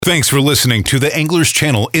Thanks for listening to the Anglers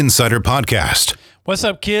Channel Insider Podcast. What's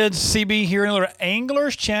up, kids? CB here, another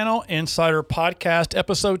Anglers Channel Insider Podcast,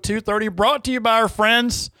 episode 230, brought to you by our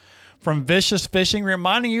friends from Vicious Fishing,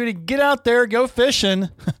 reminding you to get out there, go fishing,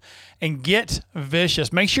 and get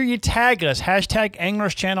vicious. Make sure you tag us, hashtag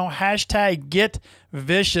Anglers Channel, hashtag Get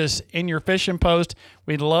Vicious in your fishing post.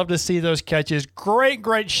 We'd love to see those catches.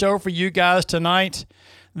 Great show for you guys tonight.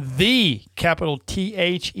 The, capital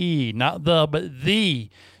T-H-E, not the, but the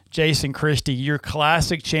Jason Christie, your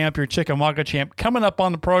classic champ, your Chickamauga champ, coming up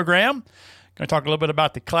on the program. Going to talk a little bit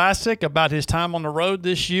about the classic, about his time on the road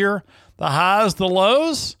this year, the highs, the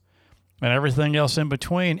lows, and everything else in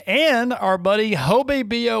between. And our buddy Hobie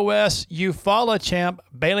BOS Eufaula champ,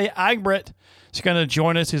 Bailey Egbert, is going to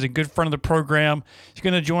join us. He's a good friend of the program. He's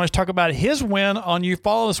going to join us, talk about his win on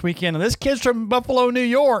Eufaula this weekend. And this kid's from Buffalo, New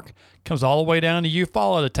York, comes all the way down to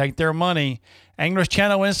Eufaula to take their money. Anglers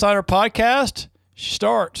Channel Insider Podcast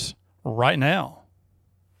starts right now.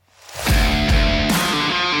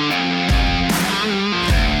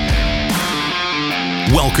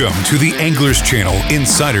 Welcome to the Anglers Channel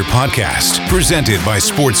Insider Podcast, presented by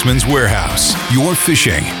Sportsman's Warehouse, your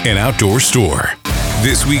fishing and outdoor store.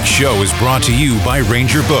 This week's show is brought to you by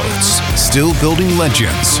Ranger Boats, still building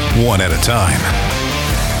legends, one at a time.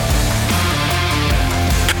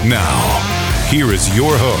 Now, here is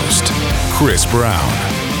your host, Chris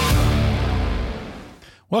Brown.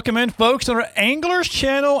 Welcome in, folks, to our Anglers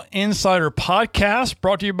Channel Insider Podcast,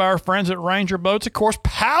 brought to you by our friends at Ranger Boats, of course,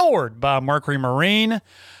 powered by Mercury Marine.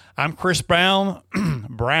 I'm Chris Brown.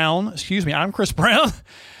 I'm Chris Brown,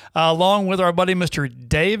 along with our buddy, Mr.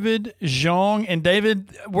 David Zhong. And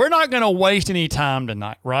David, we're not going to waste any time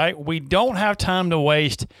tonight, right? We don't have time to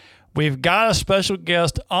waste. We've got a special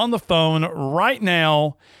guest on the phone right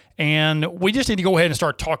now, and we just need to go ahead and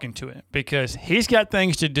start talking to him because he's got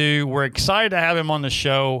things to do. We're excited to have him on the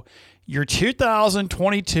show. Your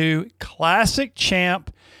 2022 Classic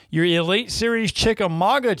champ, your Elite Series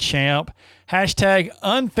Chickamauga champ, hashtag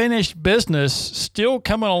unfinished business, still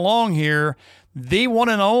coming along here. The one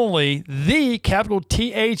and only, the, capital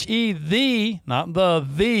T-H-E, the, not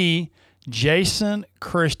the Jason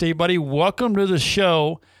Christie. Buddy, welcome to the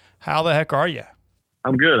show. How the heck are you?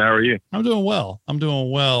 I'm good. How are you? I'm doing well.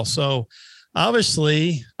 So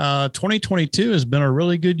obviously 2022 has been a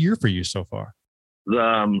really good year for you so far.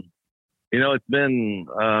 It's been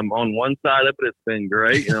on one side of it, it's been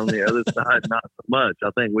great. And on the other side, not so much. I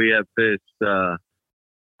think we have fished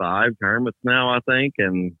 5 tournaments now, I think.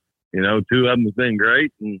 And, 2 of them have been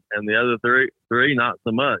great and the other three, not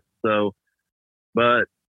so much. So, but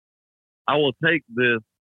I will take this,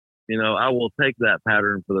 I will take that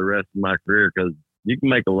pattern for the rest of my career because you can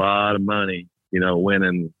make a lot of money,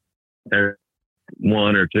 winning 1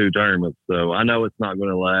 or 2 tournaments. So I know it's not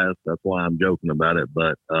going to last. That's why I'm joking about it.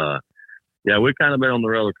 But we've kind of been on the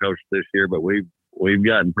roller coaster this year, but we've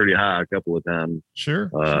gotten pretty high a couple of times. Sure.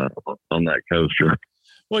 On that coaster.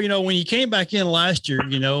 Well, when you came back in last year,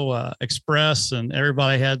 Express and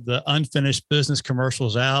everybody had the unfinished business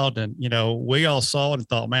commercials out, and we all saw it and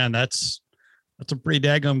thought, man, that's a pretty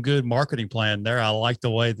daggum good marketing plan there. I like the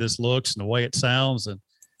way this looks and the way it sounds. And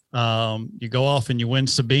you go off and you win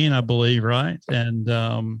Sabine, I believe, right? And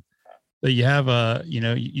you have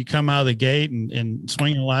you come out of the gate and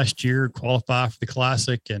swinging last year, qualify for the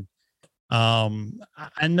Classic. And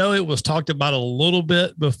I know it was talked about a little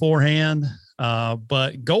bit beforehand,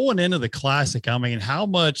 but going into the Classic, I mean, how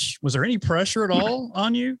much was there any pressure at all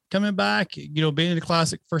on you coming back? Being in the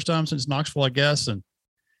Classic first time since Knoxville, I guess, and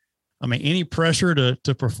I mean, any pressure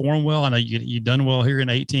to perform well? I know you've done well here in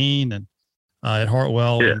 18 and at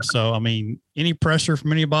Hartwell. Yeah. And so, I mean, any pressure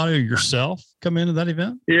from anybody or yourself coming into that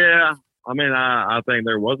event? Yeah. I mean, I think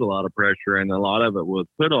there was a lot of pressure, and a lot of it was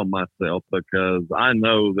put on myself because I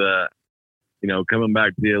know that, coming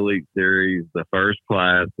back to the Elite Series, the first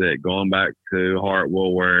Classic, going back to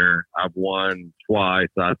Hartwell where I've won twice,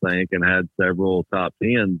 I think, and had several top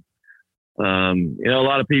 10s. A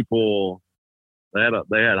lot of people, they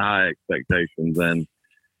had high expectations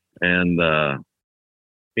and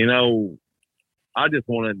I just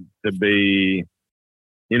wanted to be,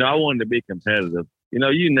 I wanted to be competitive.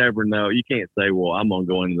 You never know. You can't say, well, I'm going to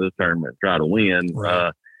go into this tournament and try to win.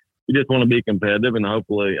 Right. You just want to be competitive, and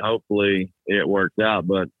hopefully it worked out.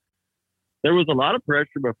 But there was a lot of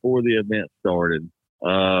pressure before the event started.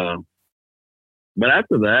 But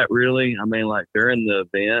after that, really, I mean, like during the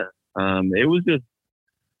event, it was just,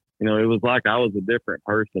 it was like I was a different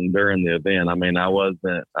person during the event. I mean, I was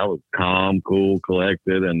calm, cool,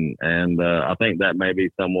 collected. And I think that may be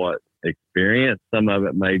somewhat experienced. Some of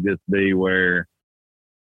it may just be where,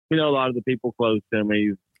 a lot of the people close to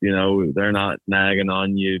me, you know, they're not nagging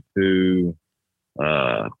on you to,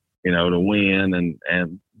 you know, to win.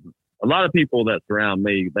 And a lot of people that surround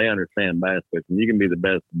me, they understand bass fishing. You can be the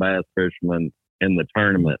best bass fisherman in the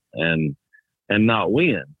tournament and not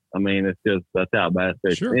win. I mean, it's just, that's how bass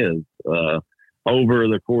fishing is. Over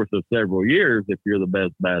the course of several years, if you're the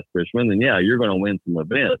best bass fisherman, then yeah, you're going to win some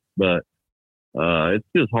events. But it's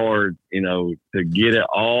just hard, you know, to get it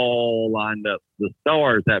all lined up. The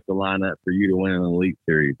stars have to line up for you to win an Elite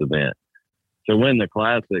Series event. To win the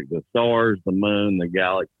Classic, the stars, the moon, the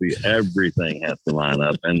galaxy, everything has to line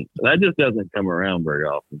up. And that just doesn't come around very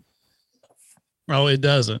often. Oh, it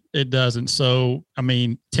doesn't. It doesn't. So, I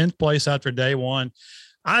mean, 10th place after day one.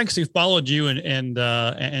 I actually followed you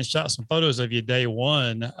and shot some photos of you day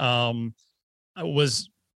one.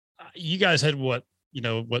 You guys had what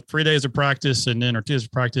 3 days of practice or 2 days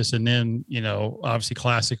of practice. And then, you know, obviously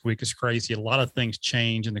Classic week is crazy. A lot of things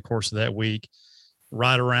change in the course of that week.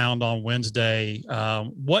 Right around on Wednesday.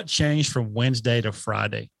 What changed from Wednesday to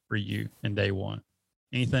Friday for you in day one?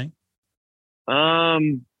 Anything?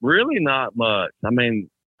 Really not much. I mean,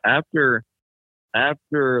 after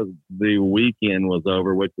the weekend was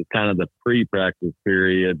over, which is kind of the pre-practice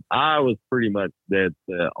period, I was pretty much dead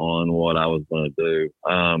set on what I was going to do.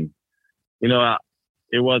 You know,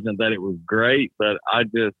 it wasn't that it was great, but I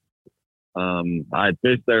just, I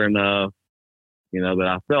fished there enough, you know, that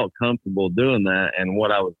I felt comfortable doing that. And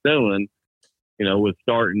what I was doing, you know, was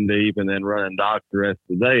starting deep and then running docks the rest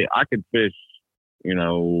of the day. I could fish, you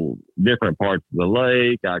know, different parts of the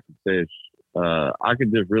lake. I could fish, I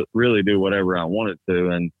could just really do whatever I wanted to.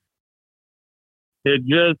 And it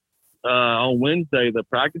just, on Wednesday, the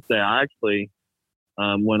practice day, I actually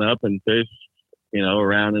went up and fished, you know,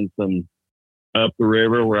 around in some, up the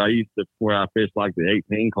river where I fished like the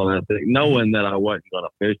 18 Classic, knowing that I wasn't going to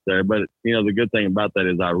fish there. But, you know, the good thing about that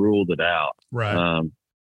is I ruled it out. Right.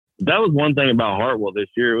 That was one thing about Hartwell this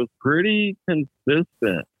year. It was pretty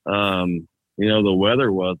consistent. You know, the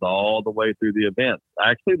weather was all the way through the event.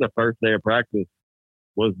 Actually, the first day of practice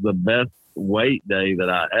was the best weight day that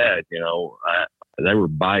I had. You know, they were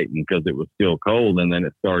biting because it was still cold, and then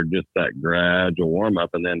it started just that gradual warm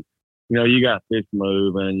up. And then, you know, you got fish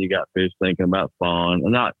moving, you got fish thinking about spawn.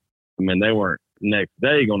 They weren't next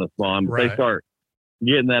day going to spawn, but They start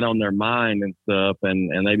getting that on their mind and stuff,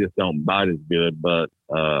 and they just don't bite as good. But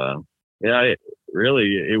yeah,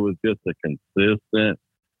 it was just a consistent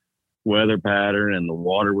weather pattern, and the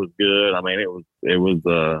water was good. I mean, it was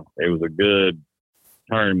a good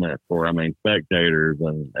tournament for, spectators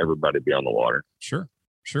and everybody be on the water. Sure,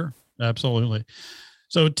 absolutely.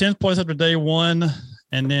 So 10th place after day one,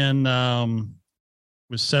 and then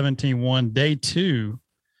was 17-1. Day two,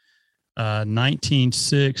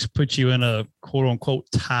 19-6 put you in a quote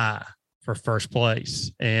unquote tie for first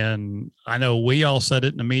place. And I know we all said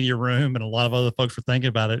it in the media room, and a lot of other folks were thinking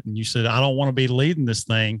about it. And you said, I don't want to be leading this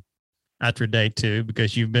thing after day two,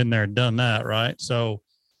 because you've been there and done that, right? So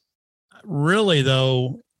really,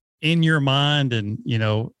 though, in your mind, and, you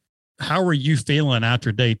know, how were you feeling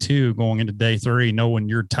after day two going into day three, knowing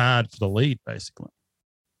you're tied for the lead, basically?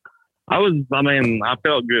 I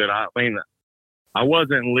felt good. I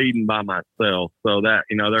wasn't leading by myself. So that,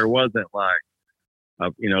 you know, there wasn't like,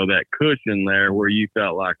 that cushion there where you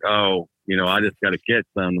felt like, oh, you know, I just got to catch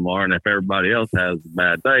some tomorrow. And if everybody else has a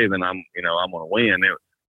bad day, then I'm going to win.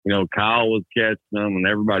 Kyle was catching them, and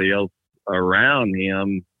everybody else around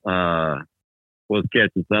him was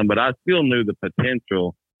catching some. But I still knew the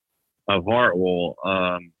potential of Hartwell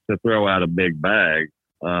to throw out a big bag.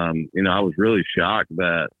 I was really shocked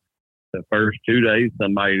that the first 2 days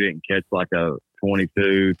somebody didn't catch like a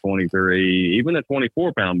 22, 23, even a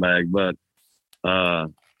 24-pound bag. But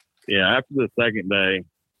after the second day,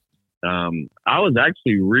 I was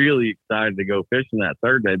actually really excited to go fishing that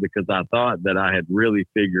third day, because I thought that I had really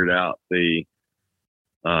figured out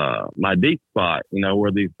my deep spot,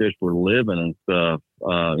 where these fish were living and stuff.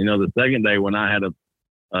 The second day when I had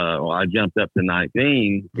I jumped up to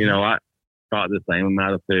 19, I caught the same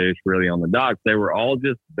amount of fish really on the docks. They were all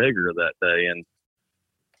just bigger that day.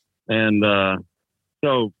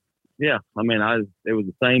 So yeah, it was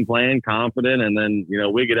the same plan, confident. And then,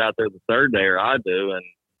 we get out there the third day, or I do,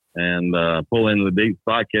 and pull into the deep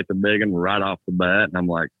spot, catch a big one right off the bat. And I'm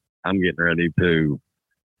like, I'm getting ready to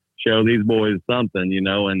show these boys something,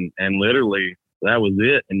 and literally that was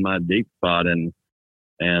it in my deep spot. And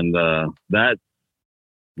that's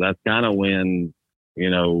kind of when,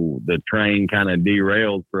 the train kind of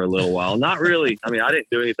derailed for a little while. Not really. I didn't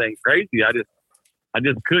do anything crazy. I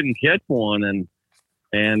just couldn't catch one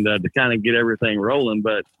and to kind of get everything rolling.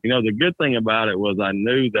 But, the good thing about it was I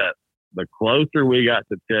knew that the closer we got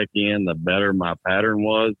to check in, the better my pattern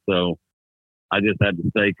was. So I just had to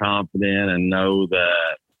stay confident and know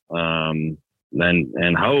that,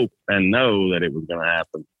 and hope and know that it was going to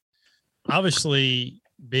happen. Obviously,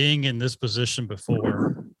 being in this position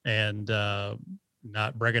before and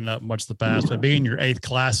not breaking up much of the past, but being your 8th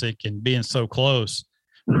Classic and being so close,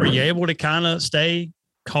 were you able to kind of stay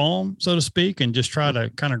calm, so to speak, and just try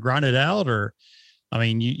to kind of grind it out? Or, I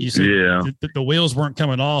mean, you said the wheels weren't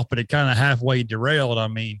coming off, but it kind of halfway derailed. I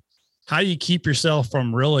mean, how do you keep yourself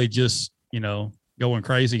from really just, going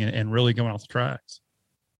crazy and really going off the tracks?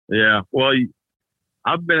 Yeah. Well,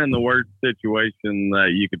 I've been in the worst situation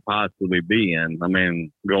that you could possibly be in. I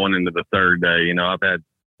mean, going into the 3rd day, I've had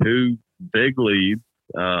 2 big leads,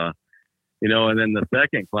 and then the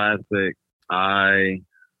 2nd Classic, I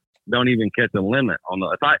don't even catch a limit on the,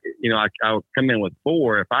 if I come in with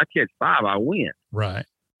 4, if I catch 5, I win. Right.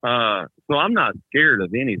 So I'm not scared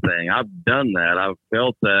of anything. I've done that. I've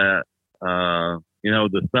felt that,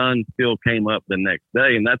 the sun still came up the next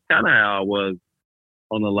day, and that's kind of how I was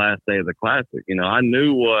on the last day of the Classic. I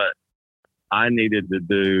knew what I needed to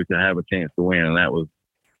do to have a chance to win, and that was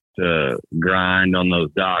to grind on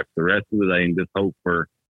those docks the rest of the day and just hope for,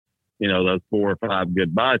 those 4 or 5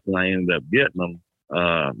 good bites, and I ended up getting them.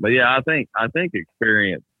 But yeah, I think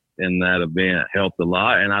experience in that event helped a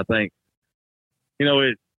lot. And I think,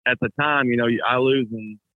 at the time, I lose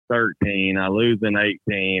in 13, I lose in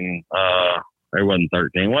 18, it wasn't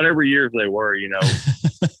 13, whatever years they were,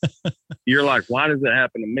 you're like, why does it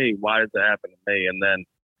happen to me? Why does it happen to me? And then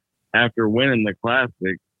after winning the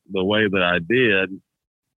Classic the way that I did,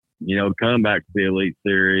 coming back to the Elite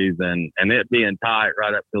Series and it being tight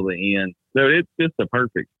right up till the end. So it's just a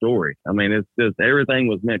perfect story. I mean, it's just everything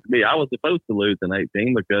was meant to be. I was supposed to lose in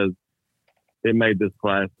 18 because it made this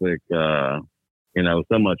Classic, so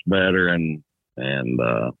much better. And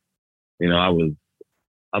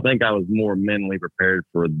I think I was more mentally prepared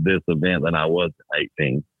for this event than I was in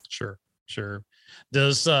 18. Sure.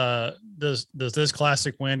 Does this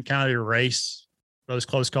Classic win kind of erase those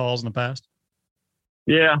close calls in the past?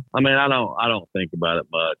 Yeah. I mean, I don't think about it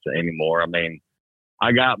much anymore. I mean,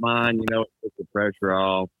 I got mine, it took the pressure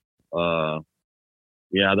off.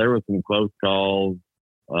 There were some close calls,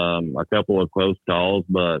 a couple of close calls,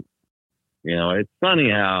 but it's funny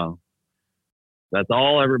how that's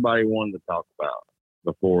all everybody wanted to talk about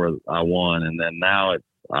before I won. And then now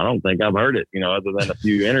I don't think I've heard it, other than a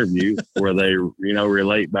few interviews where they,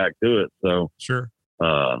 relate back to it. So sure.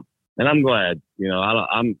 And I'm glad,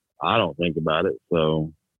 I don't think about it.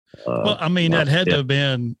 So, well, I mean, that had to have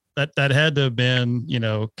been, that had to have been,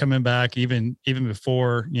 coming back even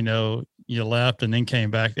before, you left and then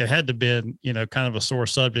came back. It had to have been, kind of a sore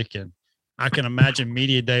subject. And I can imagine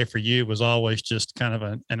media day for you was always just kind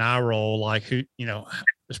of an eye roll, like who,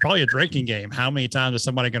 it's probably a drinking game. How many times is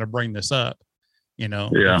somebody going to bring this up,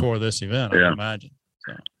 before this event? I can imagine.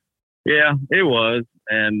 So. Yeah, it was.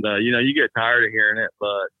 And, you get tired of hearing it,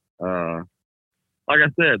 but, like I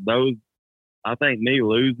said, I think me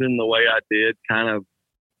losing the way I did kind of,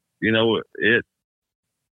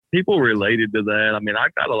 people related to that. I mean, I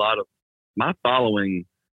got a lot of my following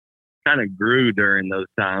kind of grew during those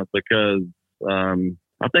times because,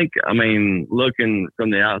 I think, looking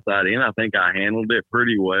from the outside in, I think I handled it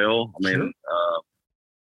pretty well. I mean,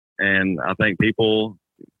 and I think people,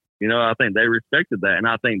 I think they respected that. And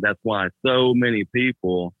I think that's why so many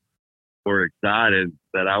people were excited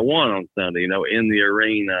that I won on Sunday, in the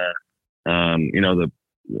arena,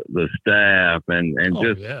 the staff and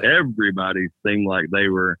everybody seemed like they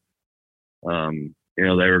were, they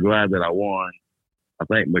were glad that I won. I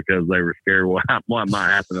think because they were scared what might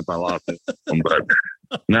happen if I lost it. But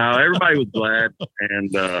no, everybody was glad,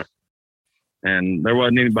 and there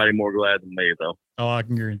wasn't anybody more glad than me, though. Oh, I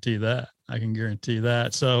can guarantee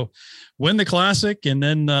that. So win the Classic and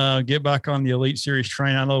then get back on the Elite Series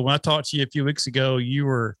train. I know when I talked to you a few weeks ago, you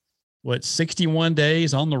were, 61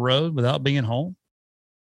 days on the road without being home?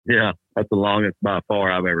 Yeah, that's the longest by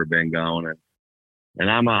far I've ever been gone. And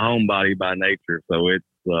I'm a homebody by nature, so it's,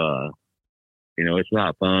 it's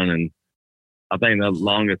not fun. And I think the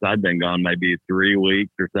longest I've been gone maybe 3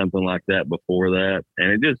 weeks or something like that before that.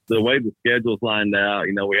 And it just, the way the schedule's lined out,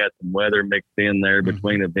 we had some weather mixed in there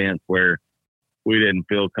between events where we didn't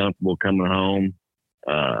feel comfortable coming home.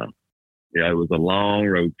 It was a long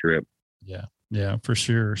road trip. Yeah, for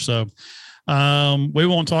sure. So we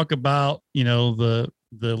won't talk about, the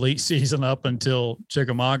elite season up until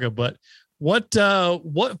Chickamauga, but what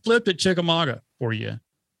flipped at Chickamauga for you?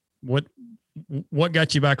 What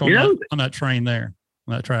got you back on that train there,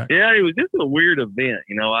 on that track? Yeah, it was just a weird event.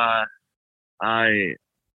 I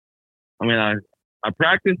I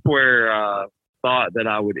practiced where I thought that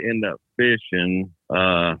I would end up fishing.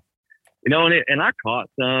 And I caught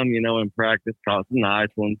some, in practice, caught some nice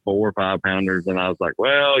ones, 4 or 5 pounders. And I was like,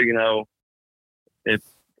 well, if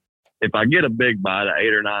I get a big bite, an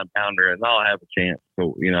 8 or 9 pounder, and I'll have a chance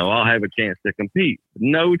to compete.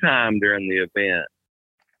 No time during the event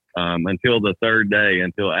until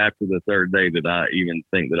after the third day did I even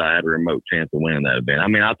think that I had a remote chance of winning that event. I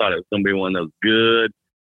mean, I thought it was going to be one of those good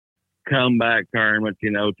comeback tournaments,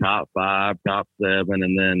 top 5, top 7.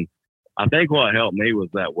 And then I think what helped me was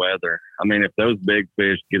that weather. I mean, if those big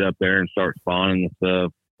fish get up there and start spawning and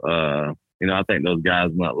stuff, I think those guys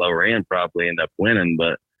in that lower end probably end up winning.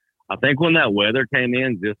 But I think when that weather came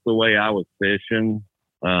in, just the way I was fishing,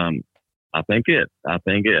 I think it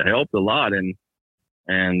helped a lot. And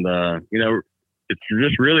it's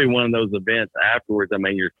just really one of those events afterwards. I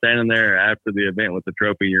mean, you're standing there after the event with the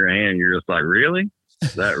trophy in your hand. You're just like, really?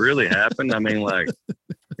 That really happened? I mean, like,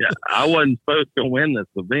 yeah, I wasn't supposed to win this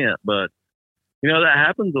event, but that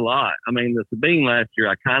happens a lot. I mean, the Sabine last year,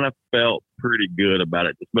 I kind of felt pretty good about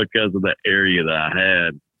it just because of the area that I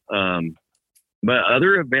had. But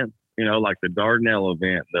other events, like the Dardanelle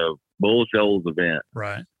event, the Bull Shoals event,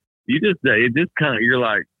 right? You're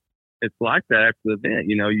like, it's like that after the event.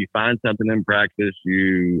 You find something in practice,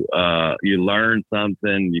 you learn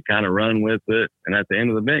something, you kind of run with it, and at the end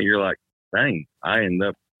of the event, you're like, dang, I end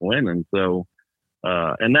up winning. So,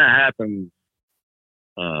 and that happens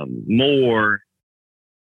more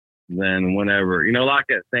than whenever, like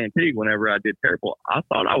at Santique, whenever I did terrible, I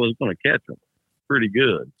thought I was going to catch them pretty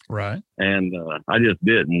good. Right. And I just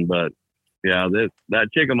didn't. But yeah,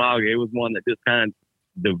 that Chickamauga, it was one that just kind of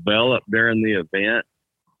developed during the event.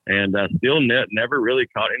 And still never really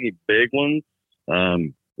caught any big ones. I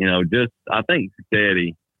think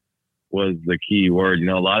steady was the key word.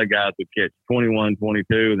 A lot of guys would catch 21,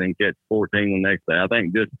 22, then catch 14 the next day. I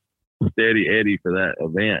think just steady Eddie for that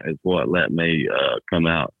event is what let me come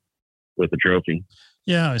out with the trophy.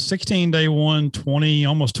 Yeah, 16 day 1, 20,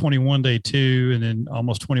 almost 21 day 2, and then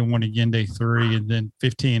almost 21 again day 3, and then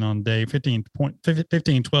 15 on day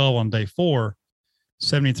 12 on day 4,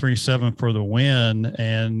 73.7 for the win.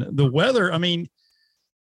 And the weather, I mean,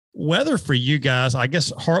 weather for you guys, I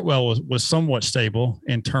guess Hartwell was somewhat stable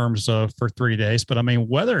in terms of for 3 days, but I mean,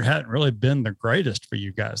 weather hadn't really been the greatest for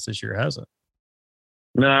you guys this year, has it?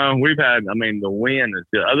 No, the wind is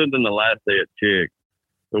just, other than the last day at Chick,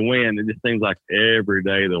 the wind, it just seems like every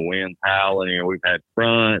day the wind's howling. We've had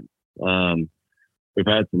front, we've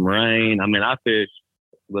had some rain. I mean, I fished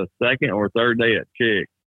the second or third day at Chick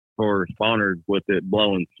for spawners with it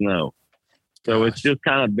blowing snow. So It's just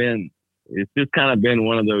kind of been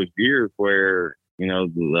one of those years where,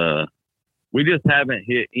 we just haven't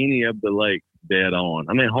hit any of the lakes dead on.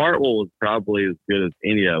 I mean, Hartwell was probably as good as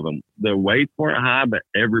any of them. The weights weren't high, but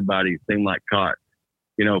everybody seemed like caught,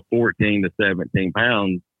 14 to 17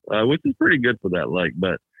 pounds, which is pretty good for that lake.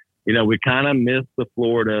 But, we kind of missed the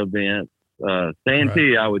Florida events.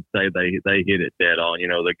 Santee, right. I would say they hit it dead on,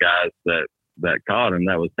 the guys that caught them.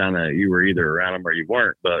 That was kind of, you were either around them or you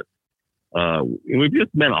weren't. But we've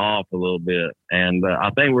just been off a little bit. And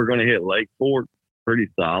I think we're going to hit Lake Fork pretty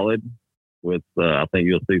solid with, I think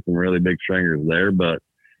you'll see some really big stringers there. But,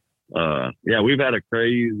 we've had a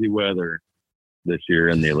crazy weather this year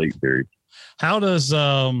in the Elite Series. How does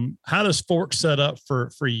Fork set up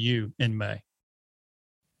for you in May?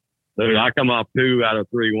 Dude, I come off 2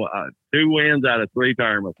 wins out of 3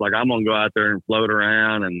 tournaments. Like, I'm going to go out there and float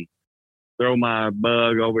around and throw my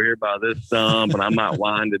bug over here by this stump, and I might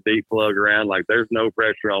wind the deep plug around. Like, there's no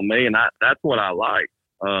pressure on me, and that's what I like.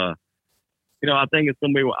 I think it's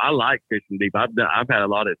going to be. I like fishing deep. I've had a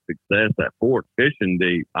lot of success at Fork fishing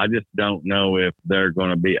deep. I just don't know if they're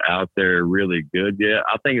going to be out there really good yet.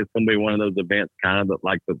 I think it's going to be one of those events, kind of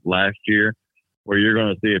like the last year, where you're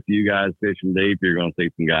going to see a few guys fishing deep. You're going to see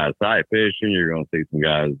some guys sight fishing. You're going to see some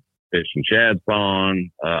guys fishing shad spawn.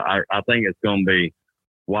 I think it's going to be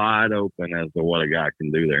wide open as to what a guy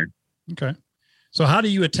can do there. Okay. So how do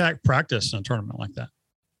you attack practice in a tournament like that?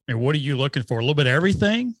 I mean, what are you looking for? A little bit of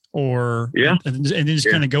everything, or and then just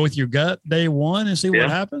kind of go with your gut day one and see what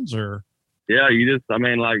happens, or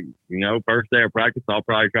first day of practice, I'll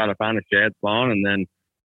probably try to find a shad spawn, and then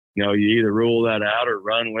you either rule that out or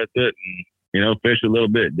run with it, and fish a little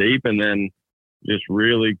bit deep, and then just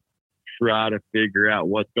really try to figure out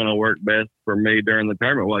what's going to work best for me during the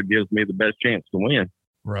tournament, what gives me the best chance to win.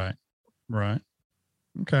 Right.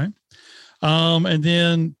 Okay. And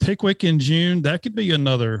then Pickwick in June, that could be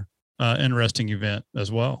another interesting event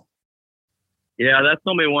as well. Yeah, that's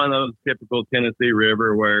going to be one of those typical Tennessee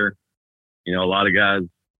River where, a lot of guys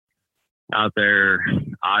out there,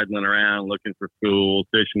 idling around, looking for schools,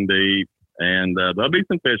 fishing deep. And there'll be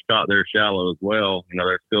some fish caught there shallow as well.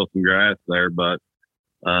 There's still some grass there, but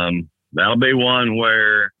that'll be one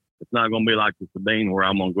where it's not going to be like the Sabine where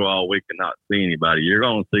I'm going to go all week and not see anybody. You're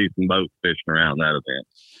going to see some boats fishing around that event.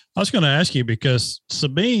 I was going to ask you because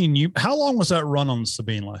Sabine, how long was that run on the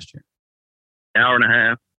Sabine last year? Hour and a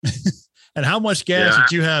half. And how much gas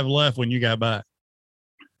did you have left when you got back?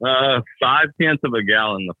 0.5 of a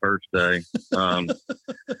gallon the first day.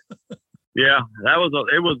 Yeah,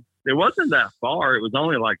 it wasn't that far. It was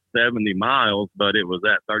only like 70 miles, but it was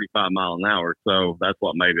at 35 miles an hour. So that's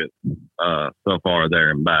what made it so far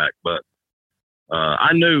there and back. But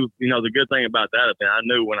I knew, the good thing about that event, I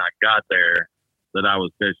knew when I got there that I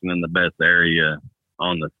was fishing in the best area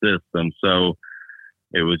on the system. So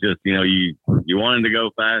it was just, you wanted to go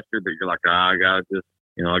faster, but you're like, I got to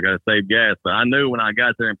save gas. But I knew when I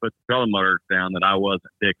got there and put the trolling motor down that I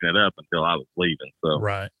wasn't picking it up until I was leaving. So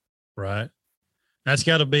Right. That's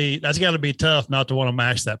got to be tough not to want to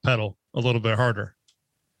mash that pedal a little bit harder.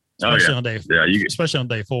 Especially on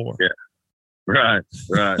day 4. Yeah. Right.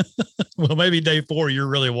 Well, maybe day 4, you're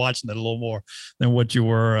really watching it a little more than what you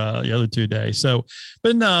were the other 2 days. So,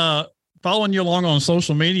 been following you along on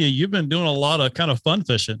social media. You've been doing a lot of kind of fun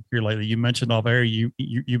fishing here lately. You mentioned off air,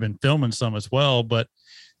 you've been filming some as well, but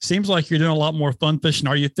seems like you're doing a lot more fun fishing.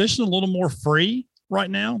 Are you fishing a little more free right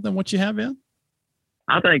now than what you have been?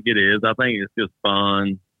 I think it is. I think it's just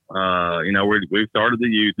fun. We've started the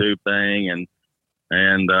YouTube thing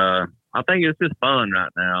and I think it's just fun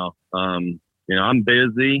right now. I'm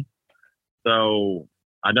busy, so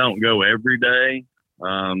I don't go every day.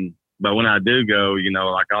 But when I do go,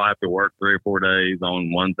 I'll have to work 3 or 4 days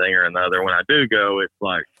on one thing or another. When I do go, it's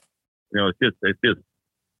like, it's just,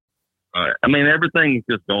 everything's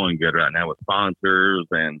just going good right now with sponsors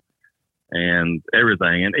and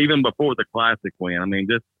everything. And even before the Classic win,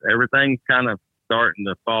 just everything's kind of starting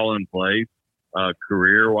to fall in place,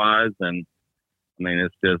 career wise. And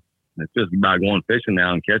it's just about going fishing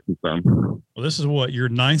now and catching some. Well, this is what, your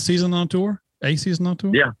 9th season on tour? 8th season on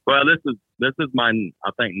tour? Yeah. Well, this is my,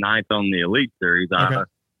 I think, 9th on the Elite Series. Okay.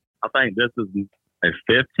 I think this is a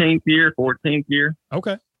 15th year, 14th year.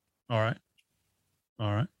 Okay. All right.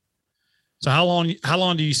 So how long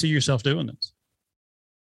do you see yourself doing this?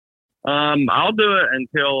 I'll do it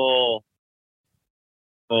until,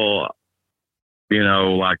 I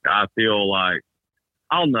feel like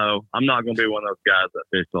I'll know. I'm not going to be one of those guys that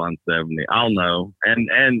fish till I'm 70. I'll know. And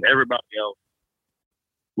everybody else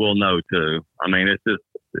will know too.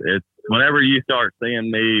 It's whenever you start seeing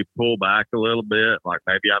me pull back a little bit, like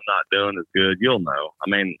maybe I'm not doing as good, you'll know.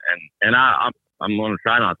 I'm going to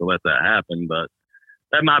try not to let that happen, but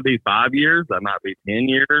that might be 5 years. That might be 10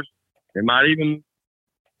 years. It might even,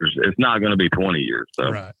 it's not going to be 20 years.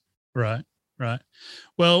 So. Right.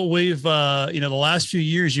 Well, we've, the last few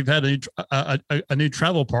years you've had a new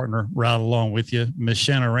travel partner ride along with you, Miss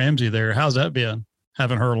Shanna Ramsey there. How's that been,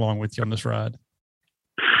 having her along with you on this ride?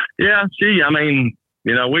 Yeah, we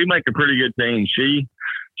make a pretty good team. She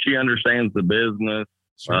understands the business.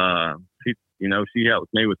 Sure. She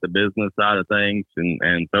helps me with the business side of things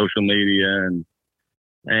and social media and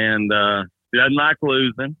she doesn't like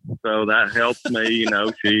losing, so that helps me.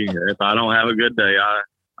 If I don't have a good day,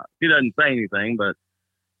 she doesn't say anything, but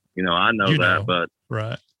I know that. But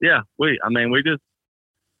right, yeah, we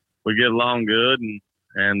get along good,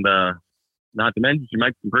 and not to mention she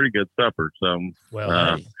makes some pretty good supper. So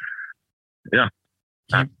yeah,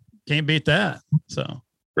 can't beat that. So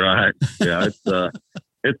right, yeah,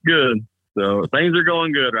 it's good. So things are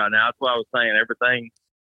going good right now. That's what I was saying.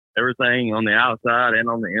 Everything on the outside and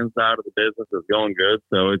on the inside of the business is going good.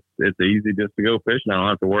 So it's easy just to go fishing. I don't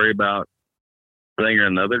have to worry about thing or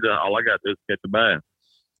another. All I got to do is catch a bass.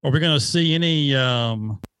 Are we going to see any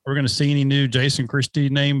new Jason Christie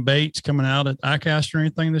named baits coming out at ICAST or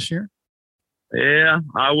anything this year? Yeah,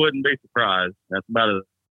 I wouldn't be surprised. That's about as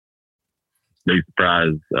big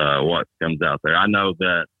surprise what comes out there. I know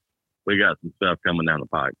that we got some stuff coming down the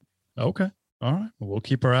pipe. Okay. All right. Well, we'll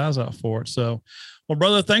keep our eyes out for it. So, well,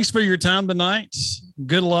 brother, thanks for your time tonight.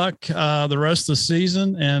 Good luck the rest of the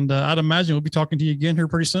season. And I'd imagine we'll be talking to you again here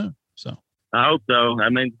pretty soon. So I hope so. I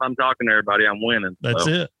mean, if I'm talking to everybody, I'm winning. That's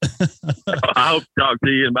it. I hope to talk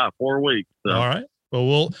to you in about 4 weeks. So. All right.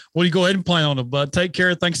 Well, we'll go ahead and plan on it, bud. Take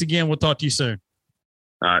care. Thanks again. We'll talk to you soon.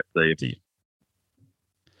 All right. See you.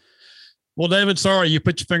 Well, David, sorry you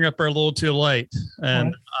put your finger up there a little too late,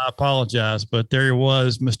 and I apologize, but there he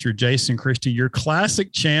was, Mr. Jason Christie, your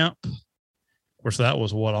classic champ. Of course, that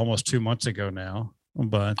was almost 2 months ago now,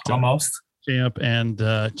 but almost champ and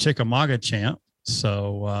Chickamauga champ.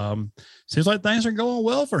 So seems like things are going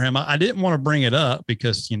well for him. I didn't want to bring it up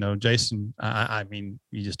because, Jason, I mean,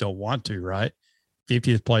 you just don't want to, right?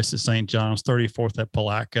 50th place at St. John's, 34th at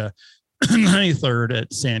Palatka, 93rd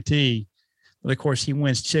at Santee. But of course, he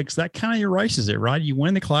wins Chicks. That kind of erases it, right? You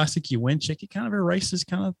win the Classic, you win Chick. It kind of erases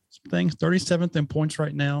kind of things. 37th in points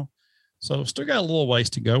right now. So still got a little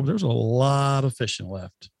ways to go. But there's a lot of fishing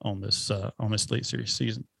left on this Elite Series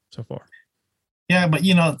season so far. Yeah, but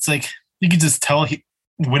it's like you could just tell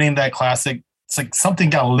winning that Classic. It's like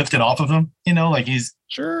something got lifted off of him. Like he's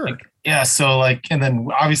sure. Yeah. So and then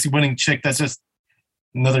obviously winning Chick. That's just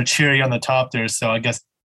another cherry on the top there. So I guess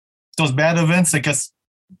those bad events. I guess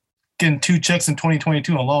getting 2 checks in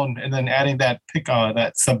 2022 alone, and then adding that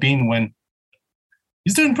that Sabine win.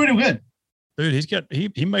 He's doing pretty good. Dude,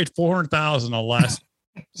 he made 400,000 in the last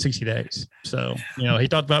 60 days. So, he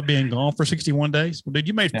talked about being gone for 61 days. Well, dude,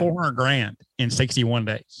 you made 400 grand in 61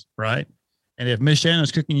 days, right? And if Miss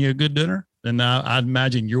Shannon's cooking you a good dinner, then I'd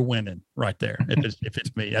imagine you're winning right there. If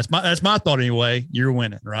it's me, that's my thought anyway. You're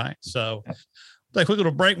winning, right? So, take a quick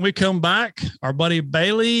little break. When we come back, our buddy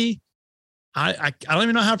Bailey. I don't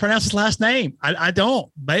even know how to pronounce his last name. I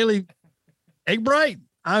don't. Bailey Eggbright.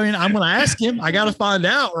 I mean, I'm going to ask him. I got to find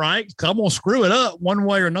out, right? Because I'm going to screw it up one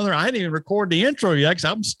way or another. I didn't even record the intro yet because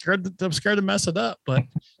I'm scared to mess it up. But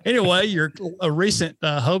anyway, a recent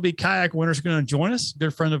Hobie kayak winner is going to join us,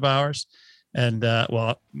 good friend of ours. And,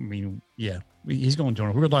 he's going to join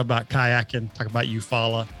us. We're going to talk about kayaking, talk about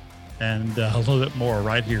Eufaula, and a little bit more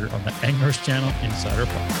right here on the Anglers Channel Insider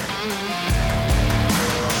Podcast.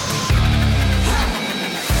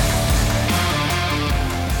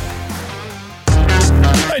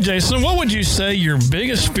 Hey, Jason, what would you say your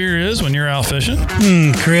biggest fear is when you're out fishing?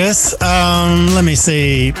 Chris, let me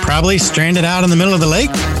see. Probably stranded out in the middle of the lake.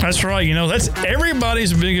 That's right. That's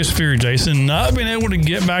everybody's biggest fear, Jason, not being able to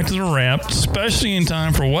get back to the ramp, especially in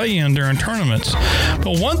time for weigh-in during tournaments.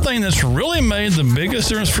 But one thing that's really made the biggest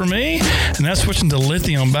difference for me, and that's switching to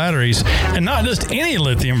lithium batteries. And not just any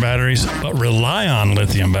lithium batteries, but Relion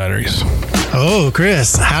lithium batteries. Oh,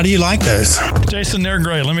 Chris, how do you like those? Jason, they're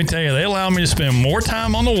great. Let me tell you, they allow me to spend more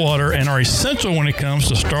time on the water and are essential when it comes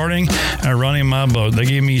to starting and running my boat. They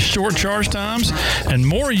give me short charge times and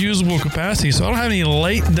more usable capacity, so I don't have any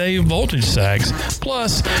late day voltage sags.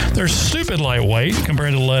 Plus, they're stupid lightweight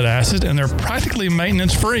compared to lead acid, and they're practically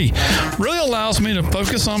maintenance free. Really allows me to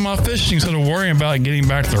focus on my fishing instead of worrying about getting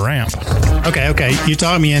back to the ramp. Okay. You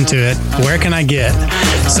talked me into it. Where can I get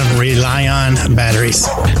some Relion batteries?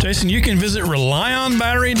 Jason, you can visit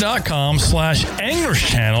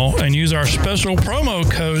RelionBattery.com/AnglersChannel and use our special promo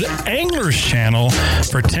code AnglersChannel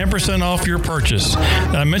for 10% off your purchase.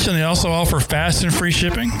 Did I mention they also offer fast and free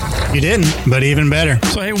shipping? You didn't, but even better.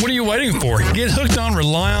 So, hey, what are you waiting for? Get hooked on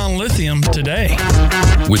Relion Lithium today.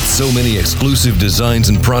 With so many exclusive designs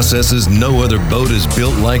and processes, no other boat is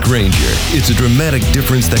built like Ranger. It's a dramatic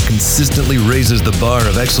difference that consistently raises the bar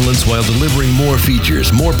of excellence while delivering more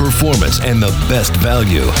features, more performance, and the best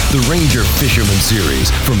value. The Ranger Fisherman Series.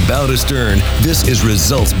 From bow to stern, this is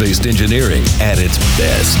results-based engineering at its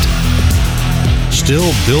best.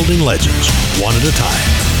 Still building legends, one at a time.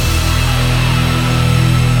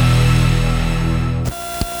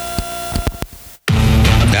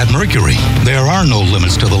 At Mercury, there are no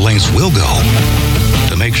limits to the lengths we'll go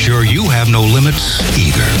to make sure you have no limits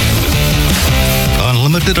either.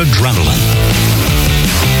 Unlimited adrenaline.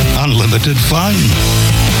 Unlimited fun.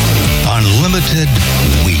 Unlimited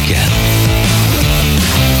weekend.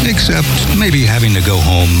 Except maybe having to go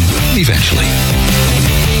home eventually.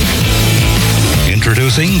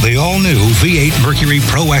 Introducing the all-new V8 Mercury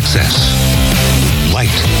Pro XS.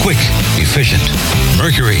 Light, quick, efficient.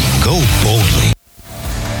 Mercury, go boldly.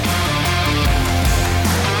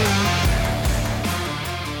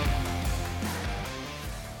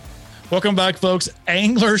 Welcome back, folks.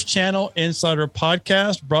 Anglers Channel Insider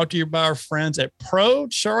Podcast brought to you by our friends at Pro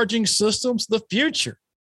Charging Systems. The future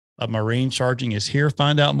of marine charging is here.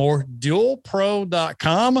 Find out more,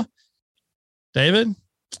 dualpro.com. David,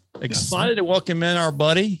 excited to welcome in our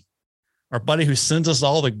buddy who sends us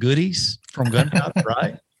all the goodies from Gun Powder,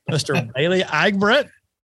 right? Mr. Bailey Eggbright.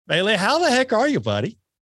 Bailey, how the heck are you, buddy?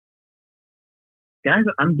 Guys,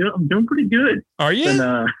 I'm doing pretty good. Are you? And,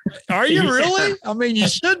 are you yeah. really? I mean, you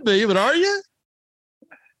should be, but are you?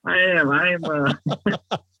 I am. I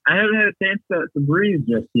haven't had a chance to breathe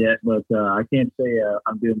just yet, but I can't say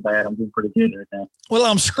I'm doing bad. I'm doing pretty good right now. Well,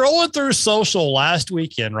 I'm scrolling through social last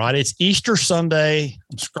weekend, right? It's Easter Sunday.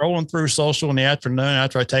 I'm scrolling through social in the afternoon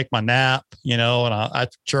after I take my nap, and I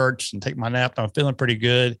at church and take my nap. And I'm feeling pretty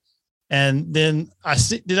good. And then I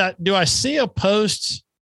see, do I see a post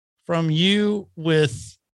from you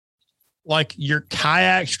with like your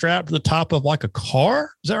kayak strapped to the top of like a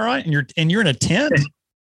car. Is that right? And you're in a tent?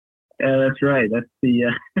 Yeah, that's right. That's the,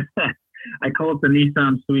 I call it the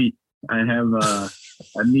Nissan Suite. I have a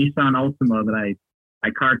Nissan Altima that I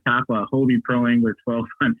car top a Hobie Pro Angler 12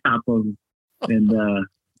 on top of, and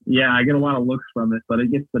yeah, I get a lot of looks from it, but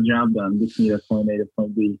it gets the job done. Gets me to point A to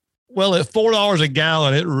point B. Well, at $4 a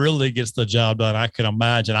gallon, it really gets the job done. I can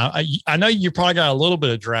imagine. I know you probably got a little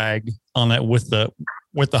bit of drag on that with the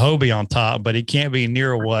Hobie on top, but it can't be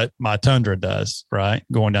near what my Tundra does, right?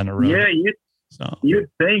 Going down the road. Yeah, you'd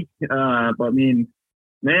think, but I mean,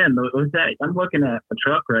 man, I'm looking at a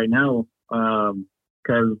truck right now,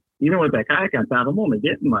 because even with that kayak on top, I'm only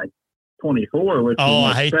getting like 24, which is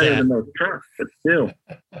I hate better that. than those trucks, but still.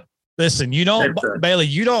 Listen, Bailey,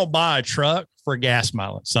 you don't buy a truck for gas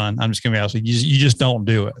mileage, son. I'm just going to be honest with you. You just don't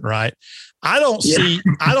do it, right?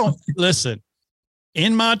 Listen,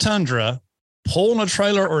 in my Tundra, pulling a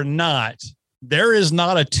trailer or not, there is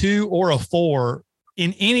not a 2 or a 4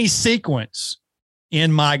 in any sequence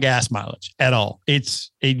in my gas mileage at all. It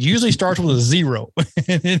usually starts with a 0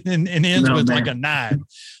 and ends with like a 9,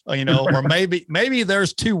 or maybe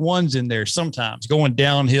there's 2 1s in there sometimes going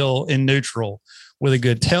downhill in neutral with a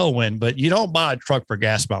good tailwind, but you don't buy a truck for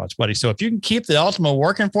gas mileage, buddy. So if you can keep the Altima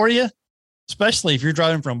working for you, especially if you're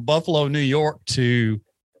driving from Buffalo, New York to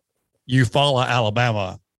Eufaula,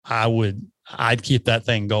 Alabama, I'd keep that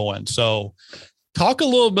thing going. So talk a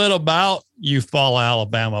little bit about Eufaula,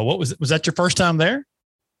 Alabama. Was that your first time there?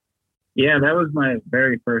 Yeah, that was my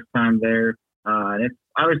very first time there. It's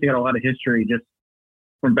obviously got a lot of history just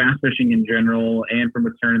from bass fishing in general and from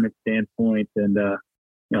a tournament standpoint. And,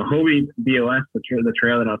 Hobie BOS, the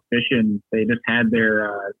trail that I was fishing, they just had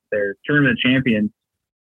their tournament champions.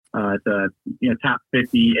 It's a top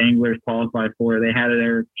 50 anglers qualify for. They had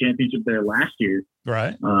their championship there last year.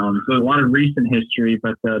 Right. So a lot of recent history,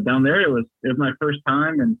 but down there it was my first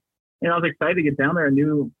time, and I was excited to get down there. I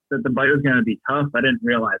knew that the bite was going to be tough. I didn't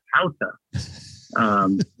realize how tough.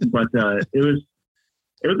 But it was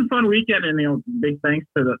a fun weekend, and big thanks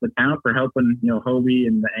to the town for helping Hobie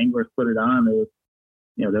and the anglers put it on. It was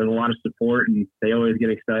there's a lot of support, and they always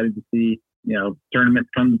get excited to see tournaments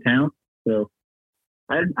come to town. So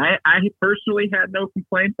I personally had no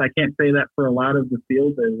complaints. I can't say that for a lot of the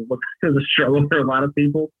field. It looks as a struggle for a lot of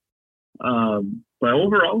people. But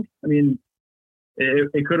overall, I mean,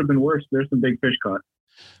 it could have been worse. There's some big fish caught.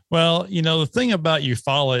 Well, the thing about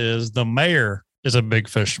Eufaula is the mayor is a big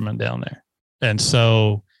fisherman down there. And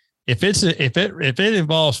so if it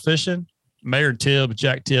involves fishing, Mayor Tibbs,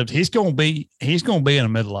 Jack Tibbs, he's going to be in the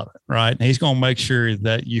middle of it. Right. And he's going to make sure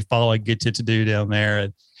that Eufaula gets it to do down there.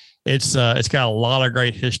 And it's got a lot of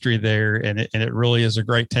great history there, and it really is a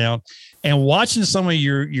great town. And watching some of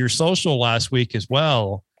your social last week as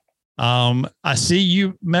well, I see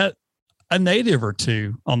you met a native or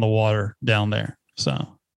two on the water down there.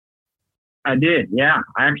 So I did, yeah.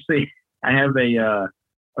 I have a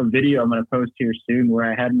video I'm going to post here soon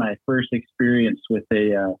where I had my first experience with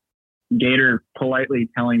a gator politely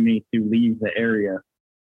telling me to leave the area.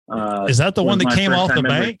 Is that the one that came off the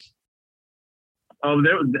bank? Oh,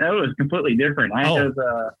 that was completely different. It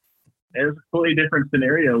was a completely different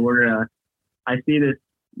scenario where I see this,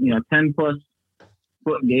 10+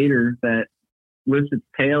 foot gator that lifts its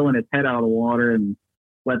tail and its head out of the water and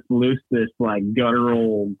lets loose this like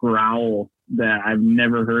guttural growl that I've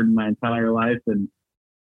never heard in my entire life. And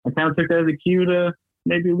I kind of took that as a cue to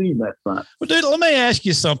maybe leave that spot. Well, dude, let me ask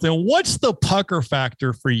you something. What's the pucker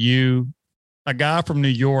factor for you? A guy from New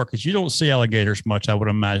York, because you don't see alligators much, I would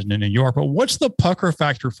imagine, in New York. But what's the pucker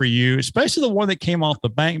factor for you, especially the one that came off the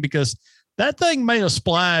bank? Because that thing made a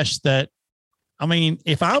splash that, I mean,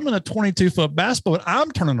 if I'm in a 22-foot bass boat,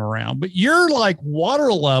 I'm turning around. But you're like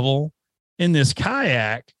water level in this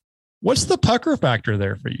kayak. What's the pucker factor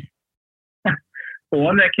there for you? The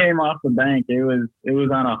one that came off the bank, it was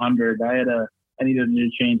on 100. I needed a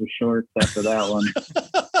new change of shorts after that one.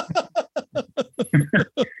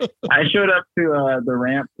 I showed up to the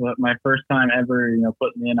ramp my first time ever,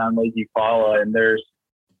 putting in on Lake Eufaula, and there's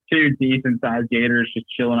 2 decent-sized gators just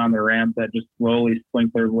chilling on the ramp that just slowly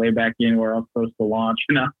slink their way back in where I was supposed to launch.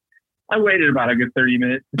 I waited about a good 30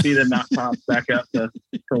 minutes to see them not pop back up to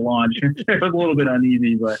launch. It was a little bit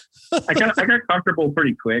uneasy, but I got comfortable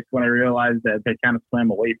pretty quick when I realized that they kind of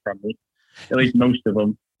swam away from me, at least most of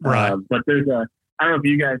them. Right. But there's I don't know if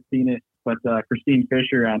you guys seen it, but Christine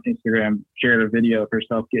Fisher on Instagram shared a video of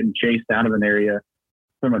herself getting chased out of an area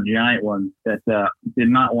from a giant one that did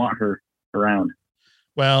not want her around.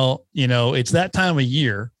 Well, it's that time of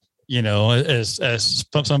year, as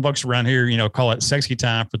some folks around here, call it sexy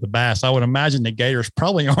time for the bass. I would imagine the gators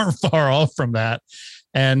probably aren't far off from that.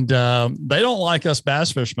 And they don't like us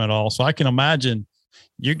bass fishermen at all. So I can imagine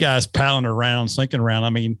you guys palling around, sinking around. I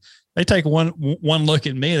mean, they take one look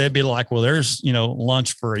at me, they'd be like, well, there's,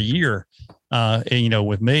 lunch for a year,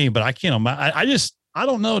 with me. But I can't imagine. I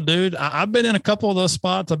don't know, dude. I've been in a couple of those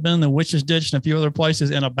spots. I've been in the Witch's Ditch and a few other places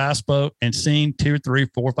in a bass boat and seen 2, 3,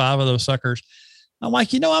 4, 5 of those suckers. I'm like,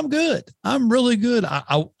 I'm good. I'm really good.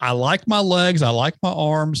 I like my legs. I like my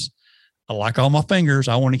arms. I like all my fingers.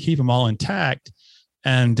 I want to keep them all intact.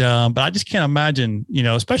 And, but I just can't imagine,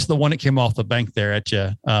 especially the one that came off the bank there at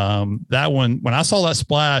you. That one, when I saw that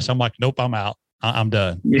splash, I'm like, nope, I'm out. I'm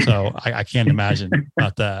done. Yeah. So I can't imagine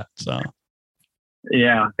about that. So,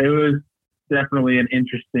 yeah, it was definitely an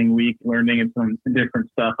interesting week learning some different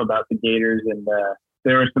stuff about the gators. And,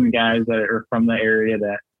 there were some guys that are from the area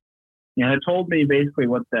that, had told me basically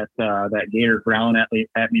what that gator growling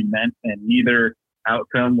at me meant. And neither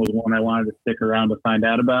outcome was one I wanted to stick around to find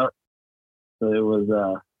out about. So it was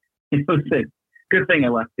a good thing I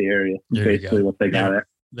left the area. Basically, what they got at.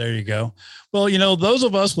 There you go. Well, those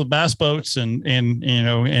of us with bass boats and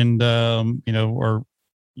are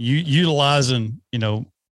utilizing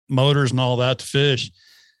motors and all that to fish.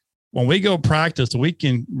 When we go practice, we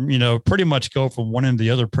can pretty much go from one end to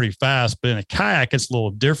the other pretty fast. But in a kayak, it's a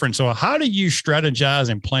little different. So how do you strategize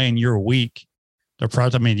and plan your week to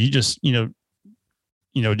practice? I mean, you just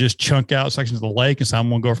just chunk out sections of the lake and say, I'm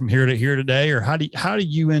going to go from here to here today? Or how do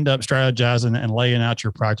you end up strategizing and laying out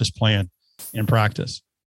your practice plan in practice?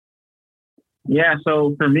 Yeah.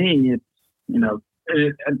 So for me, it's, you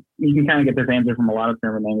can kind of get this answer from a lot of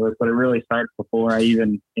tournament anglers, but it really starts before I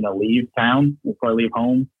even, leave town, before I leave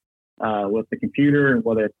home, with the computer,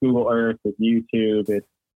 whether it's Google Earth, it's YouTube, it's,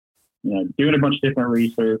 doing a bunch of different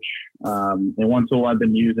research. And one tool I've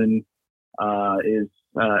been using, is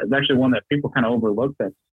actually one that people kind of overlook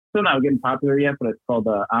that's still not getting popular yet, but it's called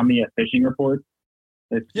the Omnia Fishing Report.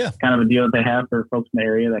 It's kind of a deal that they have for folks in the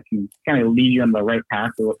area that can kind of lead you on the right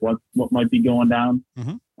path of what might be going down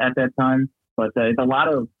at that time. But it's a lot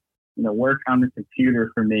of work on the computer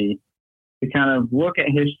for me to kind of look at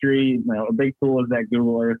history. A big tool is that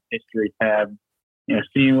Google Earth history tab.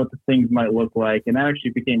 Seeing what the things might look like, and that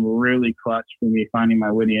actually became really clutch for me finding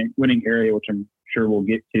my winning area, which I'm sure we'll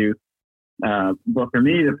get to. But for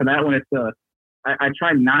me, for that one, it's I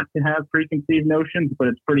try not to have preconceived notions, but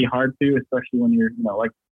it's pretty hard to, especially when you're,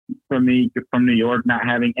 like for me from New York, not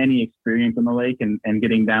having any experience on the lake and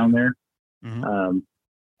getting down there.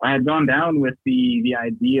 I had gone down with the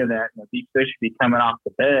idea that these fish should be coming off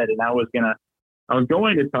the bed, and I was going to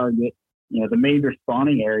target, the major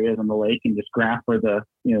spawning areas on the lake and just graph for the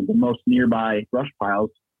most nearby brush piles.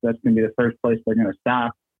 That's going to be the first place they're going to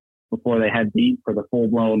stop before they head deep for the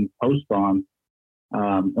full-blown post-spawn.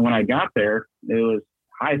 And when I got there, it was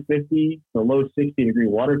high 50 to low 60 degree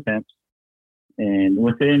water temps. And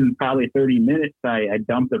within probably 30 minutes, I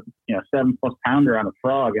dumped a 7+ pounder on a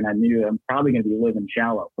frog, and I knew I'm probably going to be living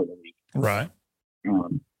shallow for the week. Right.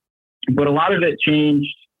 But a lot of it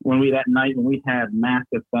changed that night when we had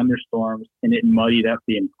massive thunderstorms and it muddied up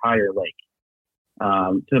the entire lake.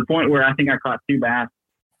 To the point where I think I caught 2 bass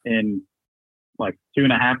in like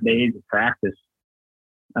 2.5 days of practice.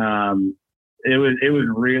 It was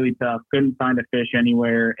really tough. Couldn't find a fish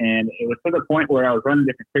anywhere. And it was to the point where I was running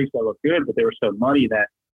different creeks that looked good, but they were so muddy that,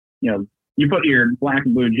 you put your black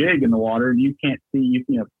and blue jig in the water and you can't see,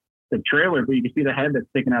 the trailer, but you can see the head that's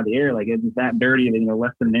sticking out of the air. Like it's that dirty that,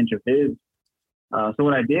 less than an inch of his. So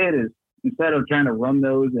what I did is instead of trying to run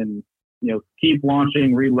those and, keep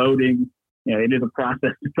launching, reloading, it is a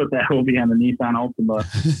process to put that Hobie on the Nissan Altima.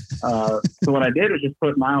 So what I did was just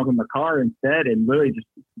put miles in the car instead and really just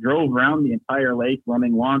drove around the entire lake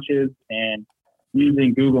running launches and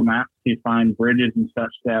using Google Maps to find bridges and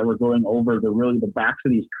such that were going over the backs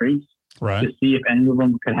of these creeks to see if any of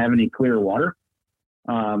them could have any clear water.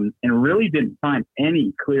 And really didn't find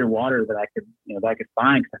any clear water that I could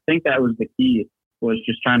find. Cause I think that was the key, was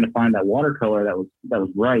just trying to find that watercolor that was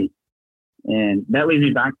right. And that leads me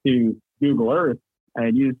back to Google Earth. I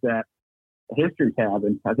had used that history tab,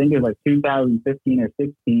 and I think it was like 2015 or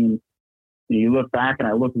 16. You look back, and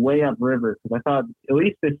I looked way upriver because I thought at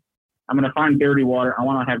least I'm going to find dirty water. I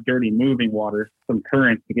want to have dirty moving water, some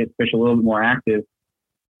current to get fish a little bit more active.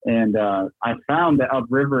 And I found that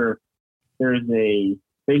upriver there's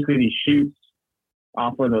basically these chutes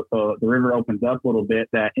off where the river opens up a little bit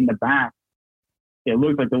that in the back it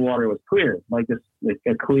looked like the water was clear, like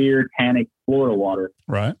a clear tannic Florida water.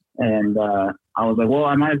 Right. And I was like, well,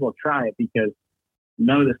 I might as well try it because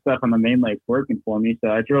none of the stuff on the main lake's working for me.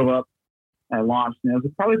 So I drove up, I launched, and it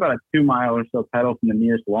was probably about a 2 mile or so pedal from the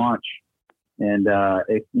nearest launch. And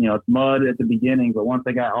it's mud at the beginning, but once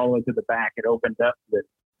I got all the way to the back, it opened up this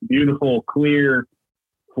beautiful, clear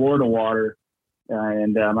Florida water.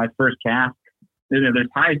 And my first cast, there's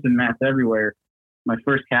hyacinth mats everywhere. My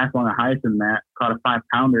first cast on a hyacinth mat caught a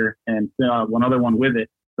 5-pounder and one other one with it.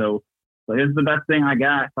 So it's the best thing I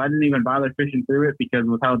got. So I didn't even bother fishing through it because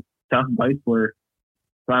with how tough bites were.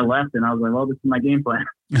 So I left and I was like, well, this is my game plan.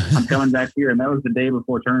 I'm coming back here. And that was the day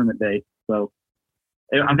before tournament day. So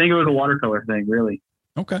I think it was a watercolor thing, really.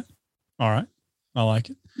 Okay. All right. I like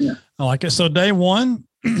it. Yeah. I like it. So day one,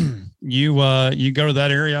 you go to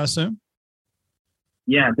that area, I assume?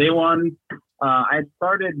 Yeah. Day one, I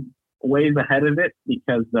started ways ahead of it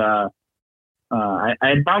because I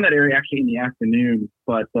had found that area actually in the afternoon,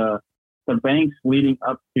 but the banks leading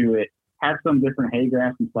up to it had some different hay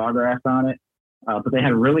grass and sawgrass on it, but they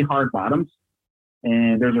had really hard bottoms.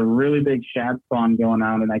 And there's a really big shad spawn going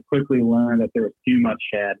on, and I quickly learned that there was too much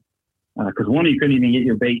shad because one, you couldn't even get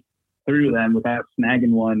your bait through them without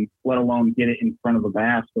snagging one, let alone get it in front of a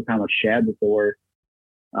bass with how much shad that there were.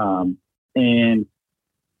 And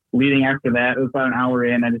leading after that, it was about an hour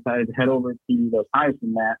in, I decided to head over to those hyacinth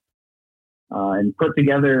mats and put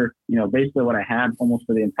together, basically what I had almost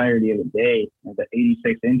for the entirety of the day, the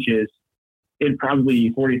 86 inches in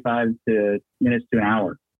probably 45 minutes to an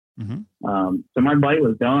hour. Mm-hmm. So my bite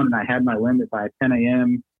was done and I had my limit by 10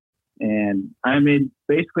 a.m. and I made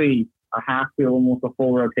basically a half to almost a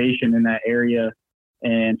full rotation in that area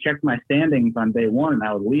and checked my standings on day one and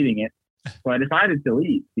I was leading it. So I decided to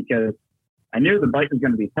leave because I knew the bite was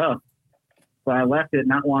going to be tough. So I left it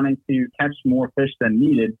not wanting to catch more fish than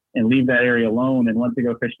needed and leave that area alone and went to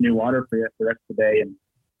go fish new water for the rest of the day. And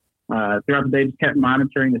throughout the day, just kept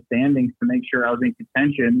monitoring the standings to make sure I was in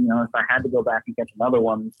contention. If I had to go back and catch another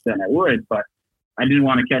one, then I would, but I didn't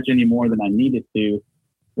want to catch any more than I needed to,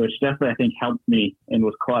 which definitely I think helped me and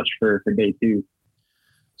was clutch for day two.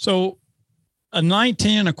 So a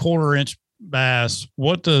 19.25 inch bass,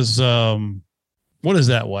 what does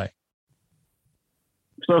that weigh?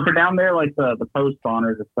 So for down there, like the post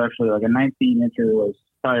spawners, especially like a 19-incher was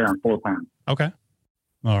probably around 4 pounds. Okay.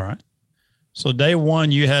 All right. So day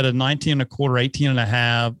one, you had a 19.25,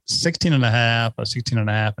 18.5, 16.5, a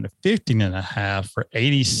 16.5, and a 15.5 for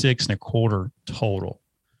 86.25 total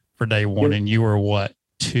for day one. And you were what,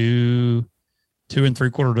 2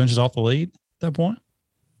 3/4 inches off the lead at that point?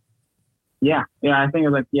 Yeah. I think it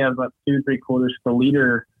was about 2 3/4. The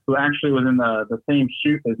leader, who actually was in the same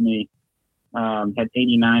chute as me, had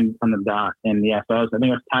 89 on the dot. And so I think I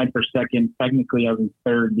was tied for second. Technically, I was in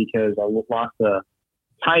third because I lost the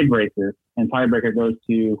tiebreaker, and tiebreaker goes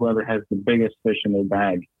to whoever has the biggest fish in their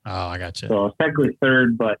bag. Oh, I got you. So I was technically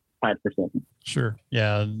third, but tied for second. Sure.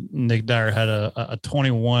 Yeah. Nick Dyer had a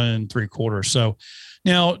 21 3/4. So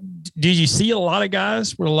now, did you see a lot of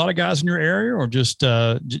guys? Were a lot of guys in your area or just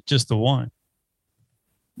the one?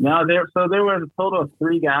 No, there was a total of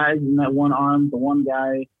 3 guys in that one arm. The one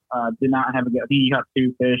guy did not have he got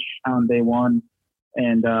 2 fish on day one.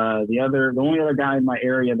 And the only other guy in my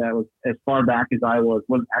area that was as far back as I was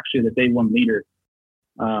actually the day one leader.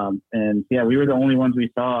 And yeah, we were the only ones we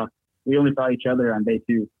saw. We only saw each other on day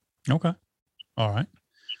 2. Okay. All right.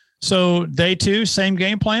 So day 2, same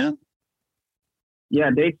game plan? Yeah,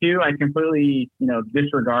 day 2, I completely,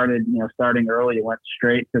 disregarded, starting early, went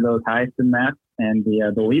straight to those hyacinth mats. And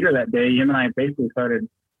the leader that day, him and I basically started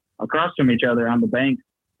across from each other on the banks,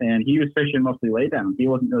 and he was fishing mostly lay down. He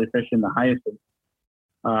wasn't really fishing the hyacinth.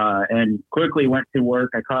 And quickly went to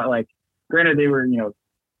work. I caught granted they were,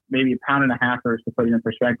 maybe 1.5 pounds to put it in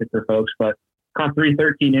perspective for folks, but caught 3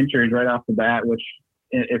 13-inchers right off the bat, which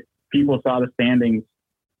if people saw the standings,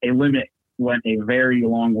 a limit went a very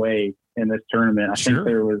long way in this tournament. I think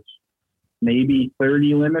there was maybe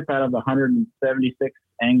 30 limits out of 176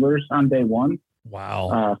 anglers on day one.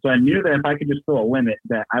 Wow. So I knew that if I could just throw a limit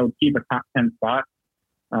that I would keep a top 10 spot.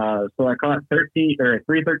 So I caught 3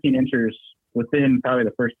 13-inchers within probably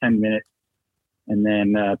the first 10 minutes, and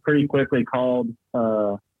then pretty quickly caught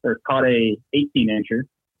a 18-incher.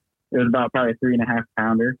 It was about probably a 3.5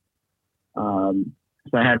 pounder.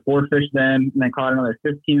 So I had 4 fish then, and then caught another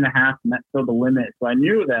 15.5, and that filled the limit. So I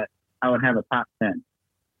knew that I would have a top 10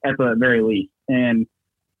 at the very least. And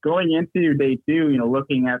going into day 2,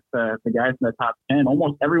 looking at the guys in the top 10,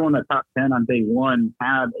 almost everyone in the top 10 on day 1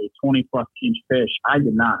 had a 20-plus inch fish. I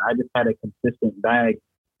did not. I just had a consistent bag.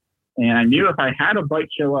 And I knew if I had a bite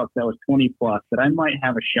show up that was 20-plus, that I might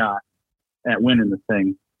have a shot at winning the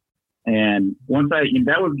thing. And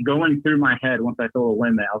that was going through my head once I threw a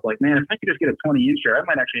limit. I was like, man, if I could just get a 20-incher, I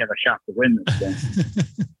might actually have a shot to win this thing.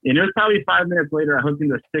 And it was probably 5 minutes later, I hooked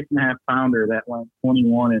into a 6.5 pounder that went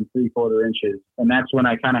 21 3/4 inches. And that's when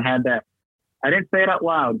I kind of had that I didn't say it out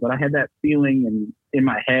loud, but I had that feeling in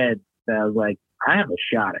my head that I was like, I have a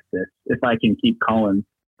shot at this if I can keep calling.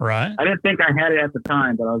 Right. I didn't think I had it at the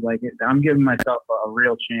time, but I was like, I'm giving myself a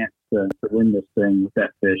real chance to win this thing with that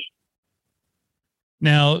fish.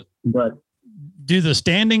 Now, but do the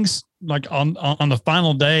standings, like on the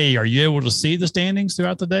final day, are you able to see the standings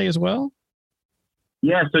throughout the day as well?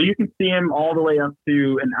 Yeah, so you can see them all the way up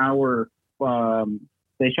to an hour.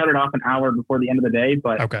 They shut it off an hour before the end of the day,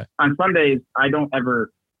 but on Sundays, I don't ever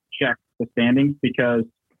check the standings because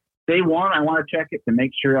day one, I want to check it to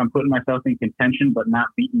make sure I'm putting myself in contention, but not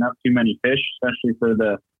beating up too many fish, especially for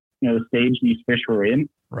the stage these fish were in.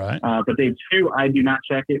 Right. But day two, I do not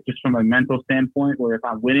check it just from a mental standpoint, where if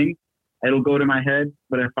I'm winning, it'll go to my head,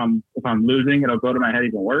 but if I'm losing, it'll go to my head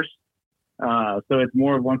even worse. So it's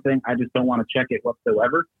more of one thing. I just don't want to check it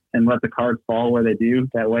whatsoever and let the cards fall where they do.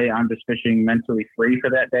 That way I'm just fishing mentally free for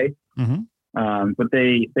that day. Mm-hmm. But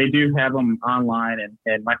they do have them online,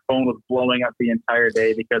 and my phone was blowing up the entire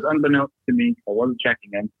day because unbeknownst to me, I wasn't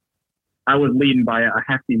checking them. I was leading by a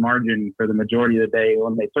hefty margin for the majority of the day.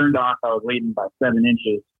 When they turned off, I was leading by 7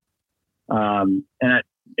 inches. And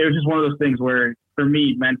it was just one of those things where for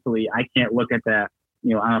me mentally, I can't look at that,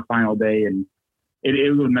 on a final day, and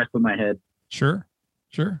it would mess with my head. Sure.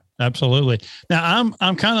 Absolutely. Now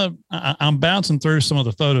I'm bouncing through some of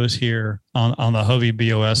the photos here on the Hovey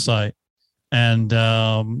BOS site, and,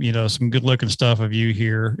 some good looking stuff of you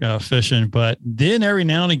here fishing, but then every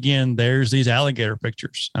now and again, there's these alligator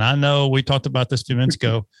pictures. And I know we talked about this a few minutes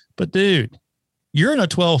ago, but dude, you're in a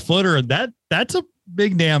 12-footer. That's a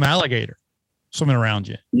big damn alligator swimming around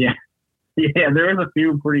you. Yeah. Yeah. There was a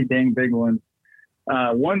few pretty dang big ones.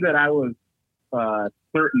 One that I was,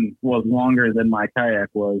 certain was longer than my kayak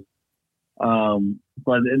was.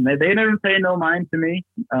 But they didn't pay no mind to me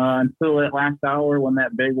until that last hour when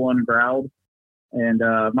that big one growled. And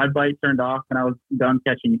my bite turned off, and I was done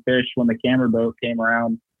catching fish when the camera boat came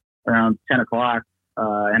around 10 o'clock.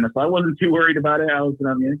 And so I wasn't too worried about it. I was,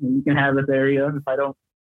 you can have this area. If I don't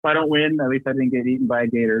win, at least I didn't get eaten by a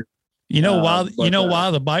gator. Why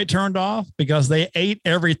the bite turned off? Because they ate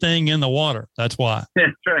everything in the water. That's why.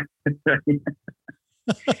 That's right.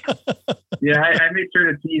 Yeah, I made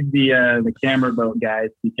sure to tease the camera boat guys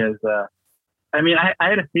because I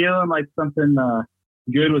had a feeling like something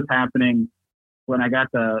good was happening when I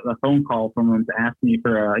got the phone call from them to ask me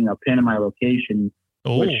for a pin in my location.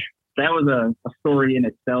 Oh. Which that was a story in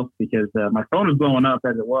itself because my phone was blowing up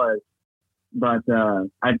as it was. But I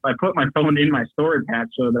put my phone in my storage hatch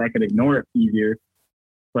so that I could ignore it easier.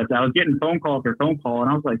 But I was getting phone call after phone call, and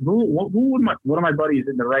I was like, one of my buddies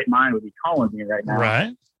in the right mind would be calling me right now?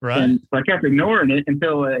 Right. And so I kept ignoring it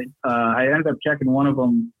until I ended up checking one of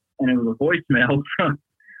them, and it was a voicemail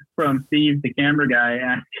from Steve, the camera guy,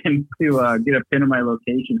 asking to get a pin of my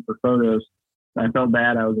location for photos. I felt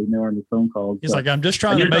bad. I was ignoring the phone calls. He's like, I'm just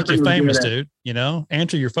trying to make you famous, dude.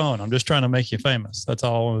 Answer your phone. I'm just trying to make you famous. That's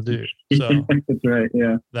all I want to do. So that's right.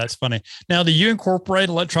 Yeah. That's funny. Now, do you incorporate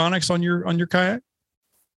electronics on your kayak?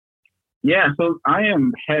 Yeah. So I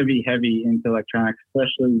am heavy into electronics,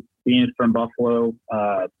 especially being from Buffalo,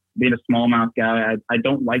 being a smallmouth guy. I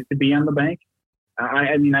don't like to be on the bank.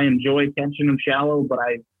 I enjoy catching them shallow, but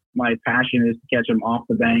my passion is to catch them off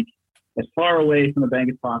the bank, as far away from the bank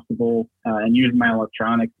as possible, and use my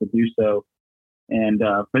electronics to do so. And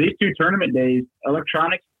for these 2 tournament days,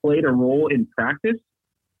 electronics played a role in practice.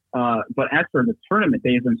 But as for the tournament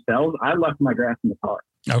days themselves, I left my grass in the car.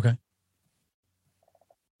 Okay.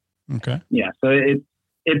 Yeah. So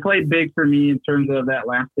it played big for me in terms of that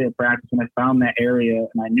last day of practice when I found that area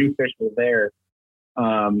and I knew fish were there.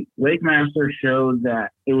 Lake Master showed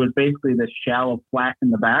that it was basically this shallow flat in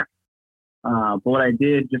the back. But what I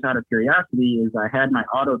did just out of curiosity is I had my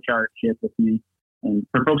auto chart chip with me. And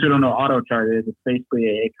for folks who don't know what auto chart is, it's basically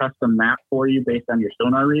a custom map for you based on your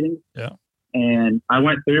sonar readings. Yeah. And I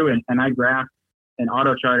went through and I graphed and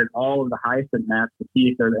auto charted all of the hyacinth maps to see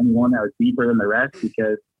if there's any one that was deeper than the rest,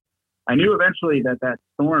 because I knew eventually that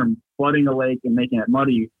storm flooding the lake and making it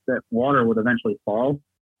muddy, that water would eventually fall.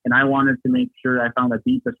 And I wanted to make sure I found the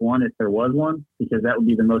deepest one if there was one, because that would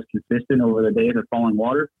be the most consistent over the days of falling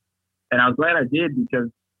water. And I was glad I did, because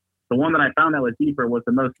the one that I found that was deeper was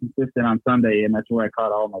the most consistent on Sunday, and that's where I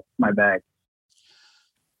caught all my bags.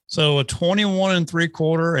 So a 21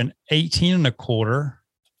 3/4, an 18 1/4,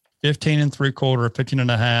 15 3/4, 15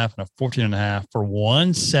 1/2, and a 14 1/2 for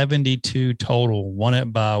 172 total. Won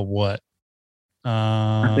it by what?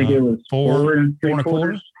 I think it was 4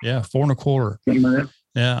 1/4. Yeah, 4 1/4.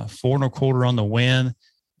 Yeah, 4 1/4 on the win.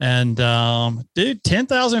 And dude,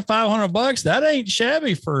 $10,500, that ain't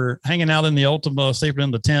shabby for hanging out in the Ultima, sleeping in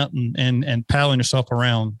the tent and paddling yourself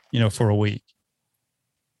around, for a week.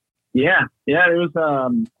 Yeah. It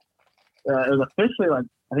was officially like,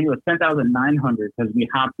 I think it was 10,900 because we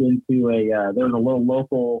hopped into there was a little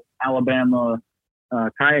local Alabama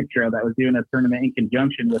kayak trail that was doing a tournament in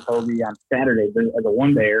conjunction with Hobie on Saturday as a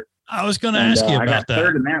one-dayer. I was going to ask you about that. I got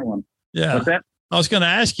third in that one. Yeah. What's that? I was going to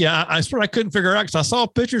ask you, I swear I couldn't figure out because I saw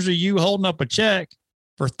pictures of you holding up a check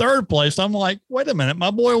for third place. I'm like, wait a minute,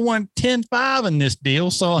 my boy won 10-5 in this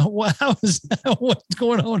deal. So what's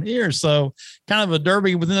going on here? So kind of a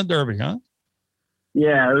derby within a derby, huh?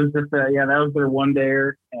 Yeah, it was just, that was their one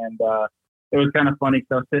dayer. And it was kind of funny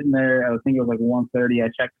because I was sitting there, I think it was like 1:30. I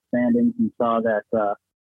checked the standings and saw that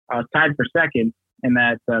I was tied for second and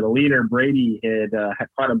that the leader, Brady, had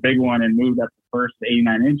caught a big one and moved up to first to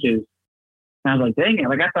 89 inches. And I was like, dang it.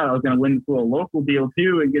 Like, I thought I was going to win this little local deal,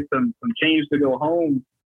 too, and get some change to go home.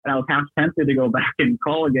 And I was half tempted to go back and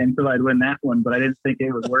call again until I'd win that one. But I didn't think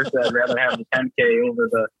it was worth it. I'd rather have the 10K over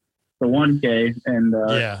the 1K. And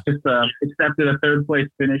just accepted a third-place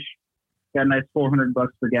finish. Got a nice $400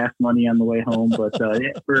 for gas money on the way home. But,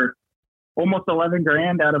 for almost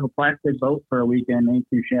 $11,000 out of a plastic boat for a weekend ain't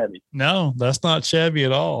too shabby. No, that's not shabby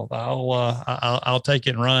at all. I'll take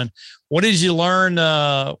it and run. What did you learn?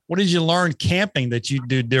 What did you learn camping that you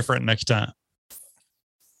do different next time?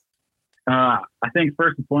 I think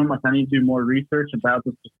first and foremost, I need to do more research about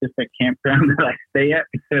the specific campground that I stay at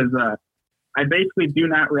because I basically do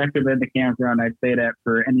not recommend the campground I stayed at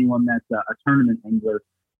for anyone that's a tournament angler.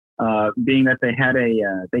 Being that they had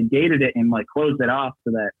they gated it and like closed it off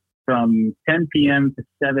so that from 10 p.m. to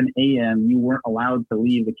 7 a.m., you weren't allowed to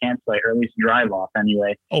leave the campsite, or at least drive off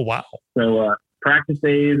anyway. Oh, wow. So practice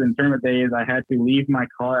days and tournament days, I had to leave my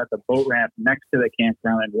car at the boat ramp next to the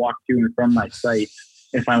campground and walk to and from my site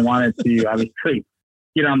if I wanted to, obviously,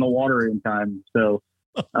 get on the water in time. So,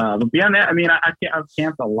 but beyond that, I mean, I've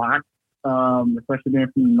camped a lot, especially being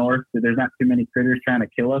from the north. So there's not too many critters trying to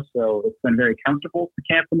kill us. So it's been very comfortable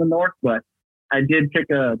to camp in the north, but I did pick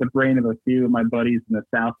the brain of a few of my buddies in the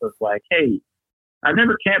south of like, hey, I've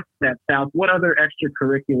never camped that south. What other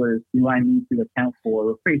extracurriculars do I need to account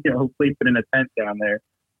for? Sleeping in a tent down there.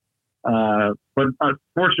 But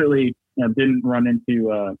unfortunately, didn't run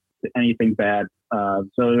into anything bad.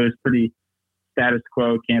 So it was pretty status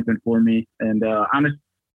quo camping for me. And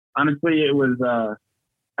honestly, it was,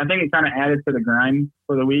 I think it kind of added to the grind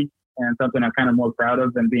for the week and something I'm kind of more proud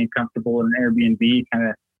of than being comfortable in an Airbnb. Kind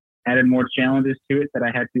of added more challenges to it that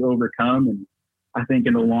I had to overcome. And I think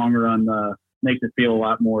in the long run, makes it feel a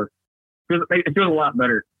lot more, it feels a lot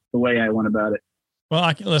better the way I went about it. Well,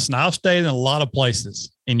 I've stayed in a lot of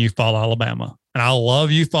places in Eufaula, Alabama, and I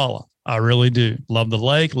love Eufaula. I really do. Love the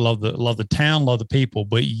lake, love the town, love the people,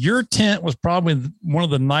 but your tent was probably one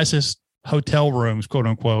of the nicest hotel rooms, quote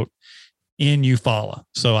unquote, in Eufaula.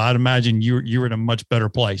 So I'd imagine you were in a much better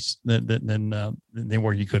place than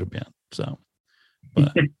where you could have been. So,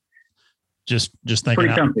 but just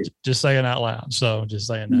thinking just saying out loud. So just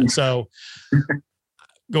saying that. So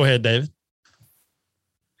go ahead, David.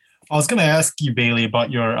 I was going to ask you, Bailey,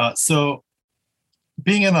 about your, so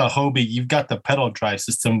being in a Hobie, you've got the pedal drive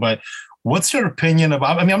system, but what's your opinion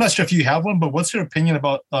about, I mean, I'm not sure if you have one, but what's your opinion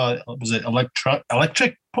about, was it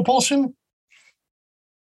electric propulsion?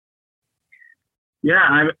 Yeah.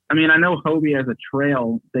 I mean, I know Hobie as a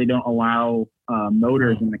trail, they don't allow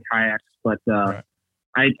motors in the kayaks, but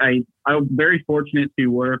Right. I'm very fortunate to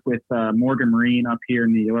work with Morgan Marine up here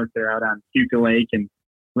in New York. They're out on Keuka Lake, and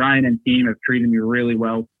Ryan and team have treated me really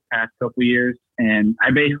well the past couple of years. And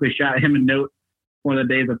I basically shot him a note one of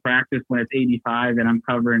the days of practice when it's 85 and I'm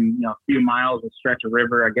covering a few miles of stretch of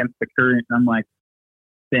river against the current. And I'm like,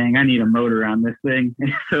 dang, I need a motor on this thing.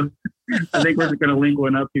 So I think we're going to link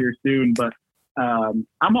one up here soon. But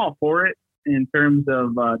I'm all for it in terms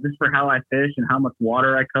of just for how I fish and how much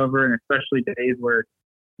water I cover, and especially days where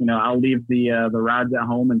I'll leave the rods at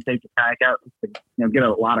home and take the kayak out to get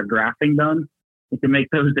a lot of grafting done. It can make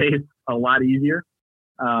those days a lot easier.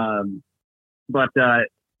 But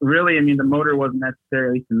really, I mean, the motor wasn't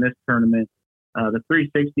necessarily in this tournament. The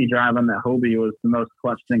 360 drive on that Hobie was the most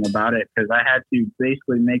clutch thing about it because I had to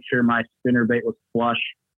basically make sure my spinnerbait was flush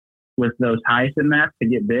with those hyacinth mats to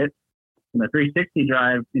get bit. And the 360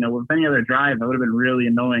 drive, with any other drive, it would have been really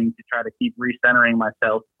annoying to try to keep recentering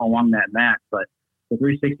myself along that mat. But the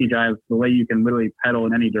 360 drive, the way you can literally pedal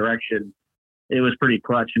in any direction, it was pretty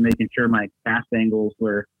clutch and making sure my cast angles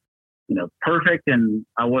were, perfect and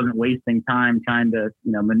I wasn't wasting time trying to,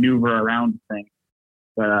 maneuver around the thing.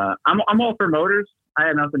 But I'm all for motors. I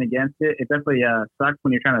have nothing against it. It definitely sucks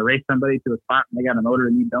when you're trying to race somebody to a spot and they got a motor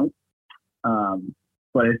and you don't.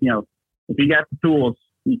 But it's, if you got the tools,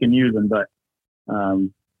 you can use them. But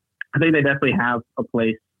I think they definitely have a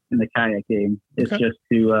place in the kayak game. It's just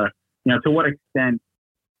to what extent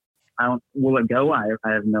will it go? I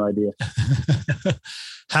have no idea.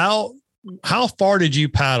 How far did you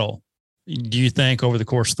paddle, do you think, over the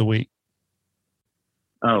course of the week?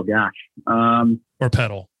 Oh gosh. Or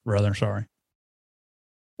pedal rather. Sorry.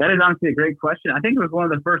 That is honestly a great question. I think it was one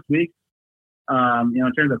of the first weeks,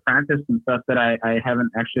 in terms of practice and stuff that I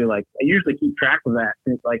haven't actually I usually keep track of that.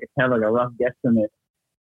 It's like I have like a rough guesstimate.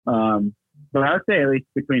 But I would say at least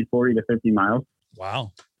between 40 to 50 miles.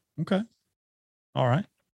 Wow. Okay. All right.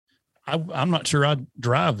 I'm not sure I'd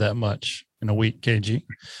drive that much in a week, KG,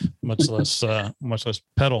 much less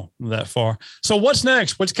pedal that far. So what's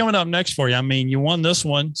next? What's coming up next for you? I mean, you won this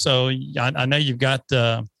one, so I know you got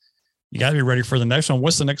to be ready for the next one.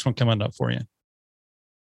 What's the next one coming up for you?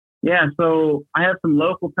 Yeah, so I have some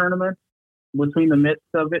local tournaments between the midst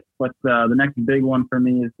of it, but the next big one for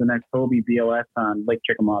me is the next Hobie BOS on Lake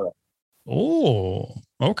Chickamauga. Oh,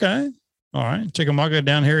 okay. All right. Chickamauga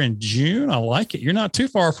down here in June. I like it. You're not too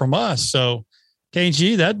far from us. So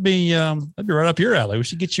KG, that'd be right up your alley. We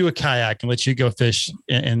should get you a kayak and let you go fish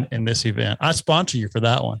in this event. I sponsor you for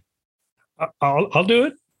that one. I'll do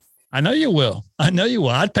it. I know you will.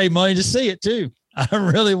 I'd pay money to see it too. I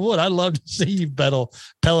really would. I'd love to see you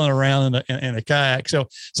pedaling around in a kayak. So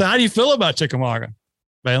how do you feel about Chickamauga,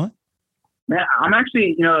 Balin? Man, I'm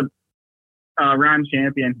actually, Ron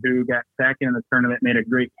Champion, who got second in the tournament, made a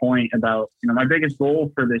great point about, my biggest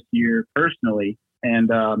goal for this year personally.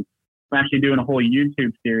 And I'm actually doing a whole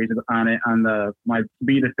YouTube series on it on my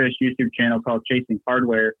Be the Fish YouTube channel called Chasing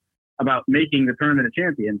Hardware, about making the Tournament of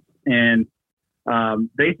Champions. And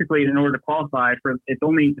basically, in order to qualify for, it's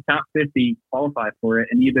only the top 50 qualify for it.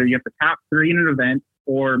 And either you have the top 3 in an event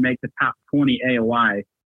or make the top 20 AOI,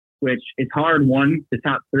 which it's hard, the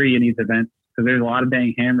top 3 in these events, because there's a lot of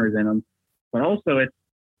dang hammers in them. But also it's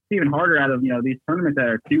even harder out of, these tournaments that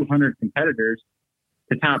are 200 competitors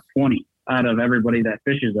to top 20 out of everybody that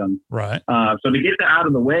fishes them. Right. So to get that out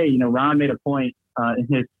of the way, Ron made a point in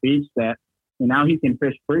his speech that now he can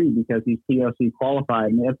fish free because he's TOC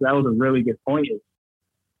qualified. And that was a really good point.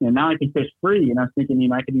 Now I can fish free. And I was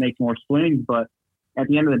thinking, I could make more swings. But at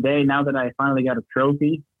the end of the day, now that I finally got a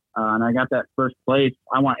trophy and I got that first place,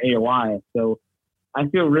 I want AOI. So I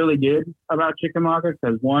feel really good about Chickamauga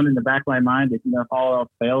because, one, in the back of my mind, if all else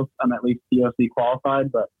fails, I'm at least TOC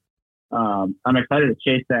qualified. But I'm excited to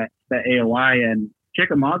chase that AOI. And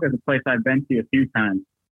Chickamauga is a place I've been to a few times.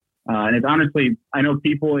 And it's honestly, I know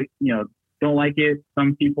people, don't like it.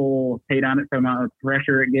 Some people hate on it for the amount of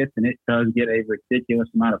pressure it gets, and it does get a ridiculous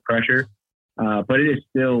amount of pressure. But it is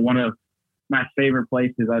still one of my favorite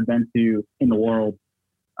places I've been to in the world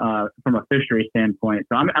from a fishery standpoint.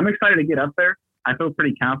 So I'm excited to get up there. I feel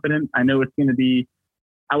pretty confident. I know it's going to be,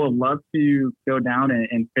 I would love to go down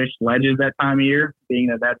and fish ledges that time of year, being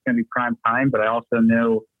that that's going to be prime time. But I also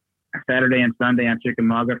know Saturday and Sunday on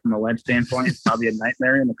Chickamauga from a ledge standpoint, it's probably a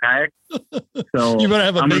nightmare in the kayak. So you better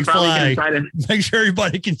have a big flag. Make sure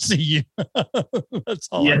everybody can see you. That's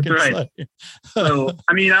all I can say. So,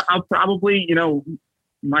 I'll probably,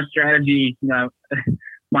 my strategy,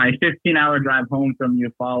 my 15-hour drive home from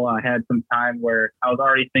Eufaula, I had some time where I was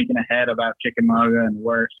already thinking ahead about Chickamauga and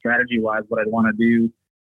where strategy-wise what I'd want to do.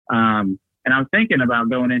 And I was thinking about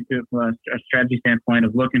going into it from a strategy standpoint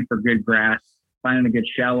of looking for good grass, finding a good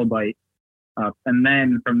shallow bite. And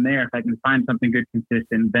then from there, if I can find something good,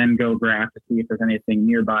 consistent, then go grass to see if there's anything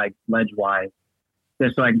nearby ledge-wise,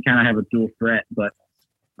 just so I can kind of have a dual threat. But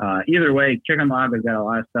either way, Chickamauga's got a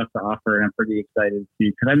lot of stuff to offer, and I'm pretty excited to,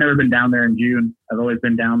 because I've never been down there in June. I've always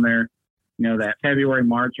been down there, that February,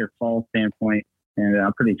 March, or fall standpoint. And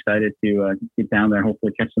I'm pretty excited to get down there and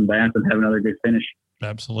hopefully catch some bass and have another good finish.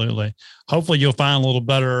 Absolutely. Hopefully you'll find a little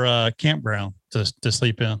better campground to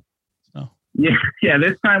sleep in. So. Yeah.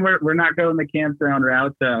 This time we're not going the campground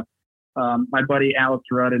route. My buddy Alex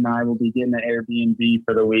Rudd and I will be getting an Airbnb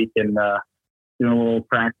for the week and doing a little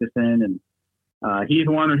practicing. And he's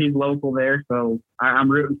local there, so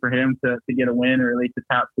I'm rooting for him to get a win or at least the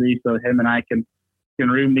top 3, so him and I can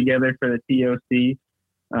room together for the TOC.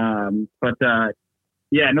 But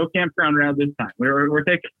no campground route this time.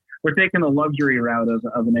 We're taking the luxury route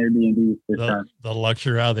of an Airbnb this time. The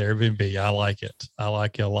luxury route of the Airbnb. I like it. I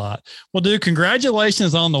like it a lot. Well, dude,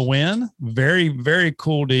 congratulations on the win. Very, very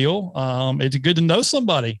cool deal. It's good to know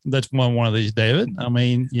somebody that's won one of these, David.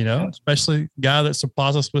 Especially a guy that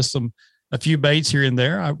supplies us with a few baits here and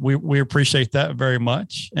there. We appreciate that very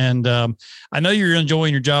much. And I know you're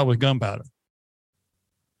enjoying your job with Gunpowder.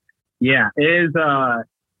 Yeah, it is. I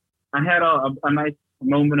had a nice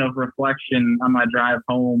moment of reflection on my drive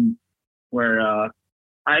home where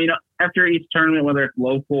after each tournament, whether it's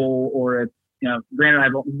local or it's,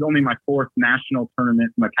 granted, it's only my fourth national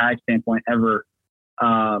tournament from a kayak standpoint ever.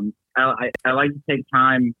 I like to take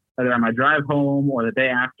time either on my drive home or the day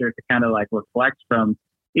after to kind of like reflect from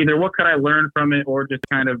either what could I learn from it or just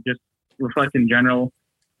kind of just reflect in general,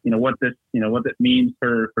 what this means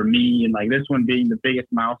for me. And like this one being the biggest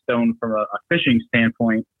milestone from a fishing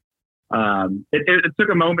standpoint. It took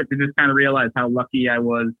a moment to just kind of realize how lucky I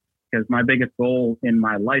was, because my biggest goal in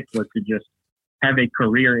my life was to just have a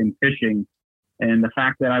career in fishing. And the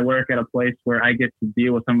fact that I work at a place where I get to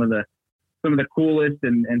deal with some of the coolest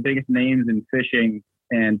and biggest names in fishing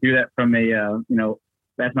and do that from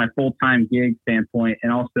that's my full-time gig standpoint,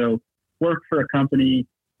 and also work for a company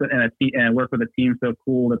and work with a team so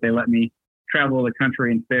cool that they let me travel the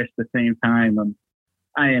country and fish at the same time.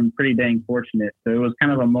 I am pretty dang fortunate. So it was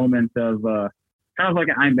kind of a moment of kind of like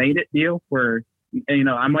an I made it deal where,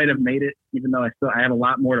 I might have made it even though I had a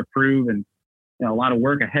lot more to prove and a lot of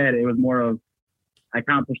work ahead. It was more of I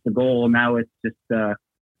accomplished the goal, and now it's just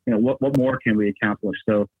what more can we accomplish?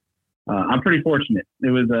 So I'm pretty fortunate. It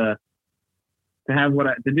was to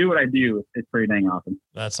do what I do. It's pretty dang awesome.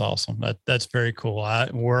 That's awesome. That's very cool. I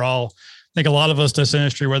think a lot of us in this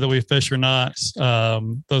industry, whether we fish or not,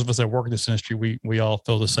 those of us that work in this industry, we all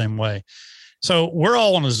feel the same way. So we're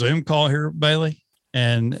all on a Zoom call here, Bailey,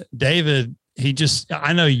 and David.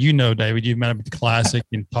 I know David, you've met him at the Classic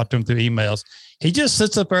and talked to him through emails. He just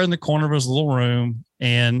sits up there in the corner of his little room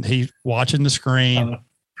and he's watching the screen.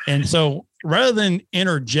 And so rather than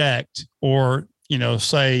interject or,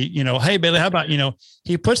 say, hey, Bailey, how about,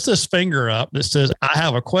 he puts this finger up that says, I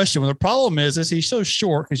have a question. Well, the problem is he's so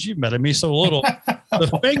short because you've met him. He's so little.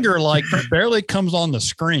 The finger like barely comes on the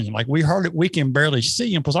screen. Like we can barely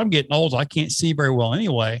see him because I'm getting old. So I can't see very well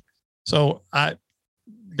anyway. So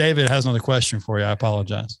David has another question for you. I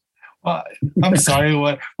apologize. Well, I'm sorry.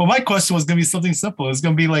 Well, my question was going to be something simple. It's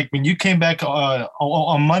going to be like when you came back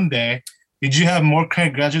on Monday, did you have more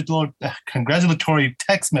congratulatory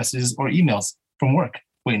text messages or emails from work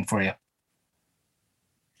waiting for you?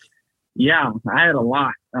 Yeah, I had a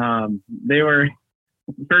lot. They were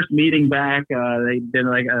first meeting back. They did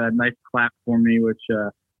like a nice clap for me, which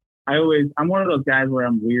I'm one of those guys where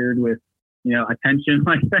I'm weird with, attention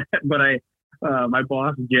like that. But my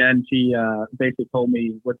boss, Jen, she basically told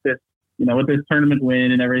me with this tournament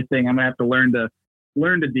win and everything, I'm gonna have to learn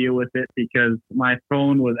to deal with it because my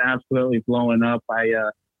phone was absolutely blowing up.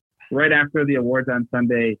 Right after the awards on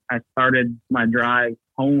Sunday, I started my drive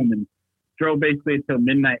home and drove basically till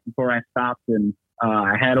midnight before I stopped, and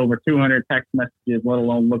I had over 200 text messages, let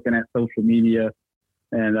alone looking at social media,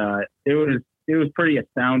 and it was pretty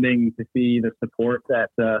astounding to see the support that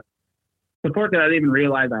I didn't even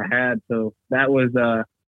realize I had. So that was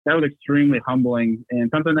extremely humbling, and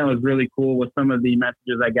something that was really cool was some of the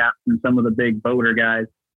messages I got from some of the big boater guys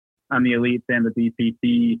on the Elites and the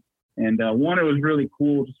BPT. And one, it was really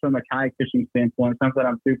cool just from a kayak fishing standpoint, something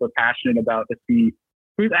I'm super passionate about, to see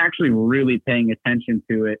who's actually really paying attention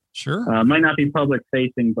to it. Sure. Might not be public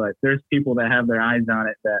facing, but there's people that have their eyes on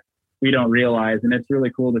it that we don't realize. And it's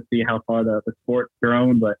really cool to see how far the sport's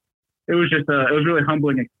grown. But it was just it was a really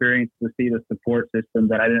humbling experience to see the support system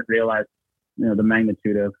that I didn't realize, the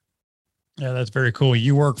magnitude of. Yeah, that's very cool.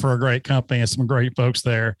 You work for a great company and some great folks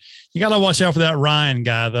there. You got to watch out for that Ryan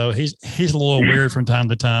guy, though. He's a little weird from time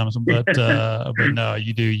to time, but no,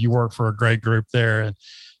 you do. You work for a great group there, and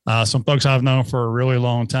some folks I've known for a really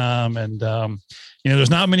long time. And there's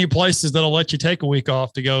not many places that'll let you take a week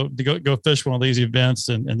off to go fish one of these events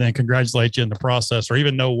and then congratulate you in the process, or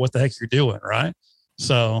even know what the heck you're doing, right?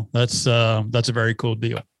 So that's a very cool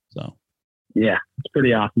deal. So. Yeah, it's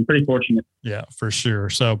pretty awesome. Pretty fortunate. Yeah, for sure.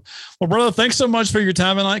 So, well, brother, thanks so much for your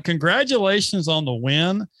time tonight. Congratulations on the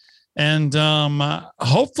win. And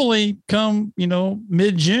hopefully come,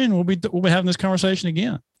 mid-June, we'll be having this conversation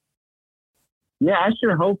again. Yeah, I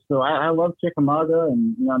sure hope so. I love Chickamauga,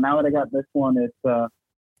 and, now that I got this one, it's,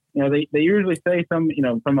 they usually say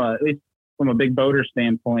at least from a big boater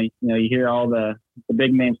standpoint, you hear all the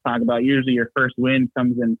big names talk about, usually your first win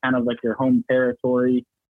comes in kind of like your home territory,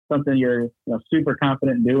 something you're super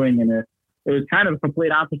confident in doing. And it was kind of a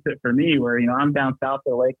complete opposite for me, where I'm down south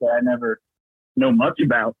of the lake that I never know much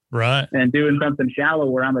about, right? And doing something shallow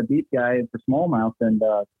where I'm a deep guy for smallmouth. And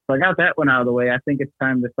so I got that one out of the way. I think it's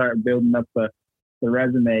time to start building up the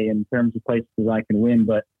resume in terms of places I can win.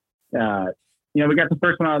 But we got the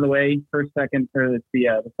first one out of the way, the second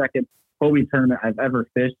Hobie tournament I've ever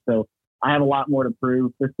fished. So I have a lot more to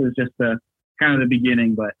prove. This is just kind of the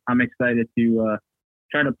beginning, but I'm excited to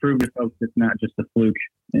try to prove to folks it's not just a fluke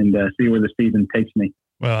and see where the season takes me.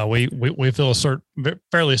 Well, we feel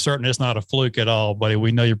fairly certain it's not a fluke at all, buddy.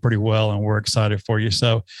 We know you pretty well, and we're excited for you.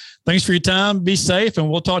 So thanks for your time. Be safe, and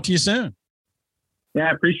we'll talk to you soon. Yeah,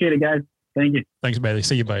 I appreciate it, guys. Thank you. Thanks, Bailey.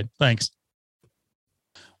 See you, bud. Thanks.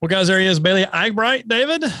 Well, guys, there he is, Bailey Eyebright,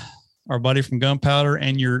 David, our buddy from Gunpowder,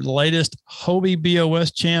 and your latest Hobie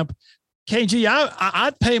BOS champ. KG,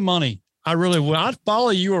 I'd pay money. I really would. I'd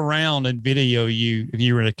follow you around and video you if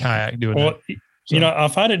you were in a kayak doing that. You know, I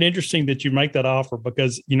find it interesting that you make that offer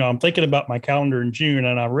because, you know, I'm thinking about my calendar in June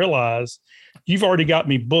and I realize you've already got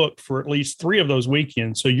me booked for at least 3 of those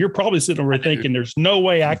weekends. So you're probably sitting over thinking there's no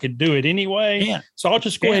way I could do it anyway. Yeah. So I'll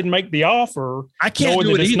just go ahead and make the offer. I can't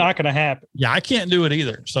do it. It's not going to happen. Yeah, I can't do it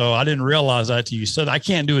either. So I didn't realize that till you said I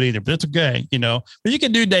can't do it either, but it's okay. You know, but you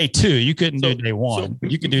can do day 2. You couldn't do day 1.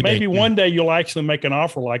 But you can do maybe day 2. One day you'll actually make an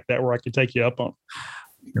offer like that where I can take you up on it.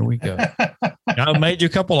 Here we go. I've made you a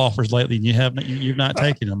couple offers lately, and you've not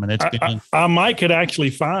taken them, and it's good. I could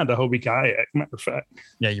actually find a Hobie kayak. Matter of fact,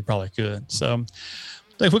 yeah, you probably could. So,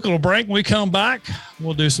 take a quick little break. When we come back,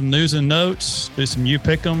 we'll do some news and notes, do some you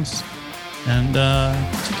pick'ems, and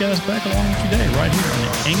get you guys back along with your day right here on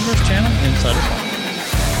the Anglers Channel Insider Podcast.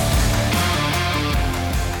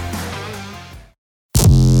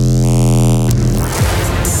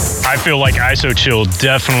 I feel like ISO-Chill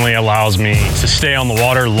definitely allows me to stay on the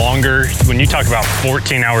water longer. When you talk about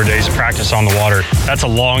 14-hour days of practice on the water, that's a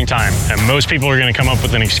long time. And most people are going to come up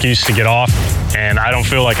with an excuse to get off. And I don't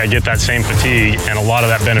feel like I get that same fatigue. And a lot of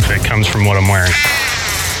that benefit comes from what I'm wearing.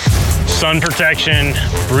 Sun protection,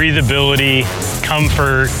 breathability,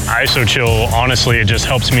 comfort, ISO-Chill, honestly, it just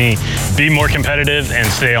helps me be more competitive and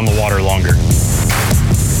stay on the water longer.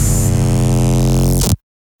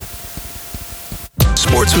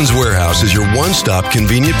 Sportsman's Warehouse is your one-stop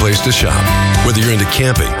convenient place to shop. Whether you're into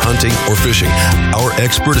camping, hunting, or fishing, our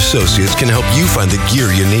expert associates can help you find the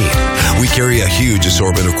gear you need. We carry a huge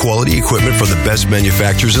assortment of quality equipment from the best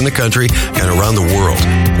manufacturers in the country and around the world.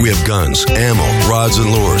 We have guns, ammo, rods,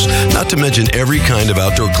 and lures, not to mention every kind of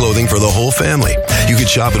outdoor clothing for the whole family. You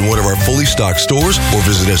can shop in one of our fully stocked stores or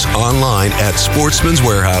visit us online at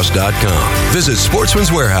sportsmanswarehouse.com. Visit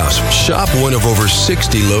Sportsman's Warehouse. Shop one of over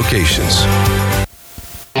 60 locations.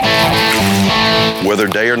 Whether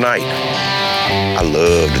day or night, I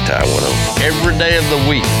love to tie one on. Every day of the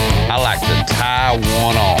week, I like to tie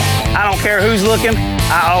one on. I don't care who's looking,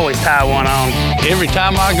 I always tie one on. Every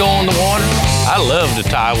time I go on the water, I love to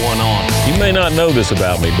tie one on. You may not know this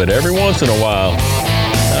about me, but every once in a while,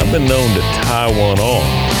 I've been known to tie one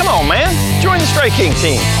on. Come on, man. Join the Stray King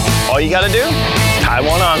team. All you got to do, tie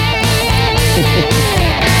one on.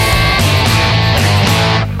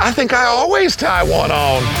 I think I always tie one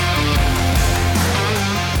on.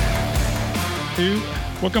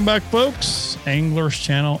 Welcome back, folks. Anglers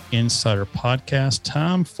Channel Insider Podcast.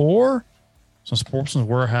 Time for some Sportsman's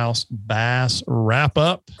Warehouse Bass wrap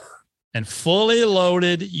up and fully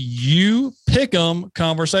loaded you pick 'em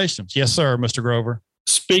conversations. Yes, sir, Mr. Grover.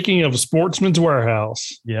 Speaking of Sportsman's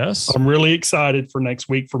Warehouse, yes, I'm really excited for next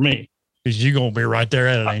week for me. Because you're going to be right there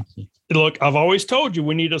at it, ain't you? Look, I've always told you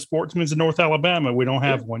we need a Sportsman's in North Alabama. We don't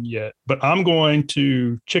have one yet, but I'm going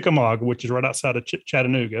to Chickamauga, which is right outside of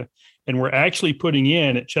Chattanooga, and we're actually putting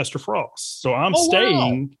in at Chester Frost. So I'm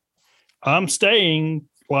staying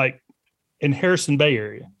like in Harrison Bay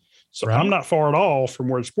area. So I'm not far at all from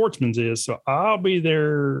where the Sportsman's is. So I'll be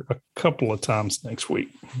there a couple of times next week.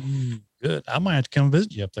 Good. I might have to come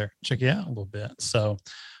visit you up there, check you out a little bit. So,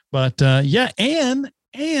 but yeah, and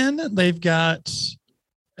they've got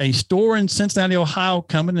a store in Cincinnati, Ohio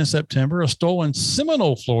coming in September, a store in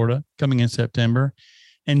Seminole, Florida coming in September,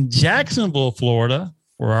 and Jacksonville, Florida,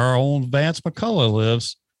 where our own Vance McCullough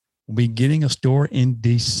lives, will be getting a store in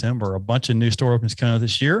December. A bunch of new store openings coming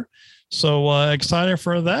this year. So excited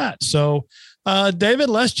for that. So, David,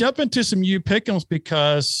 let's jump into some you pick'ems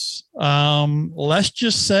because let's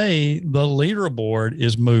just say the leaderboard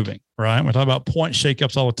is moving, right? We're talking about point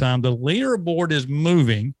shakeups all the time. The leaderboard is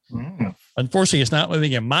moving. Unfortunately, it's not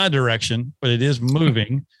moving in my direction, but it is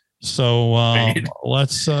moving. So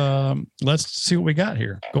let's see what we got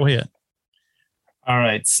here. Go ahead. All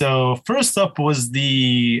right. So first up was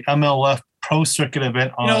the MLF Pro Circuit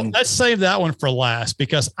event on. Let's save that one for last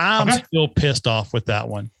because I'm still pissed off with that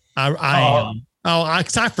one. I am.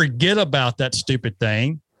 I forget about that stupid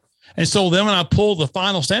thing, and so then when I pull the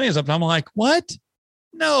final standings up, I'm like, "What?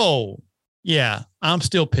 No, yeah, I'm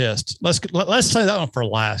still pissed." Let's say that one for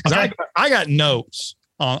last because I got notes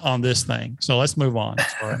on this thing. So let's move on.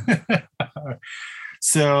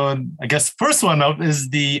 So I guess first one up is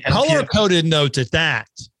the color-coded notes at that.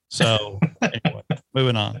 So anyway.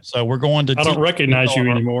 moving on. So we're going to. I don't recognize you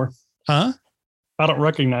anymore. Huh? I don't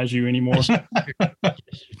recognize you anymore.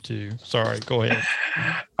 Too. Sorry. Go ahead.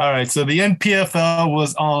 All right. So the NPFL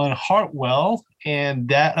was on Hartwell, and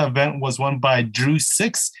that event was won by Drew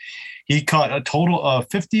Six. He caught a total of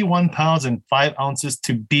 51 pounds and 5 ounces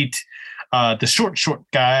to beat the short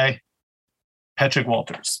guy, Patrick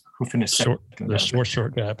Walters, who finished short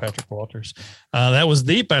guy, Patrick Walters. That was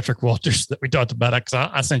the Patrick Walters that we talked about. Because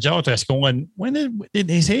I sent y'all a text going, when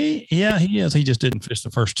is he? Yeah, he is. He just didn't fish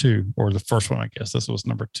the first two, or the first one, I guess. This was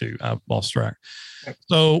number 2. I lost track.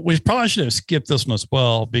 So we probably should have skipped this one as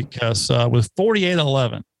well, because with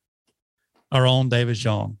 48-11, our own David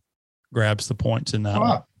Young grabs the points in that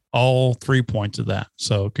one. All 3 points of that.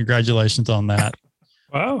 So congratulations on that.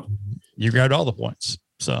 Wow. You grabbed all the points.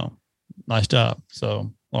 So nice job.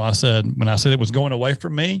 So when I said it was going away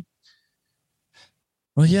from me,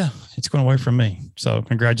 well, yeah, it's going away from me. So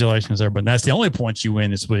congratulations there. But that's the only points you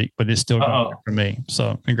win this week, but it's still going away from me.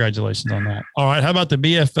 So congratulations on that. All right. How about the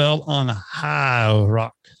BFL on High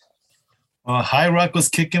Rock? High Rock was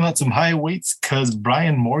kicking out some high weights because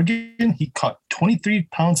Brian Morgan, he caught 23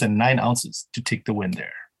 pounds and 9 ounces to take the win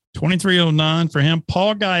there. 23.09 for him.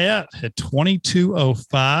 Paul Guyette had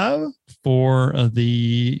 22.05 for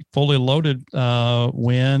the fully loaded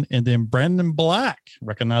win. And then Brandon Black,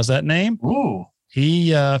 recognize that name? Ooh.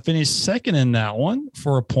 He finished second in that one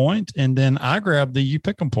for a point. And then I grabbed the You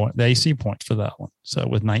Pick 'em point, the AC points for that one. So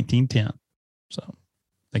with 19.10. So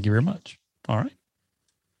thank you very much. All right.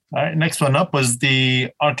 All right. Next one up was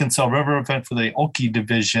the Arkansas River event for the Okie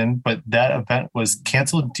division, but that event was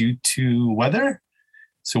canceled due to weather.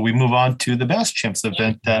 So we move on to the Bass Champs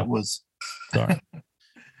event that was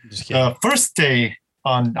first day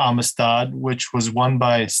on Amistad, which was won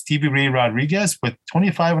by Stevie Ray Rodriguez with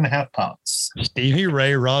 25.5 pounds. Stevie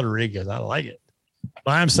Ray Rodriguez. I like it.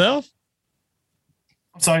 By himself?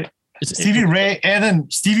 I'm sorry. Stevie Ray and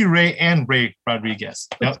Ray Rodriguez.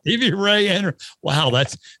 Yep. Stevie Ray and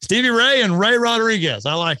that's Stevie Ray and Ray Rodriguez.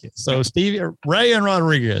 I like it. So Stevie Ray and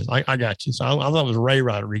Rodriguez. I got you. So I thought it was Ray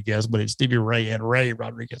Rodriguez, but it's Stevie Ray and Ray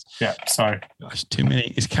Rodriguez. Yeah, sorry. Gosh, too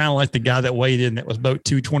many. It's kind of like the guy that weighed in that was about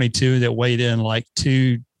 222 that weighed in like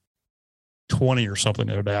 220 or something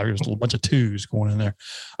the other day. There's a bunch of twos going in there.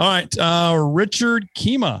 All right, Richard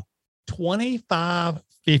Kima, 25.50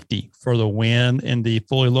 for the win in the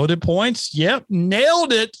fully loaded points. Yep,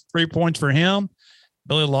 nailed it. 3 points for him.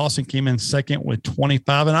 Billy Lawson came in second with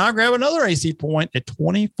 25, and I grab another AC point at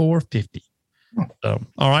 24.50. So,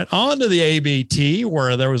 all right, on to the ABT,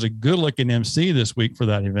 where there was a good-looking MC this week for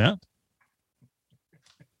that event.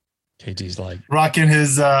 KG's like rocking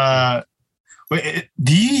his. Wait,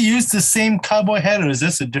 do you use the same cowboy hat, or is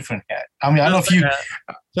this a different hat? I mean, I don't know if you.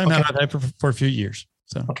 Same hat I've had for a few years.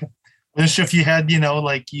 So okay. I'm not sure if you had,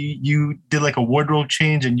 like you did like a wardrobe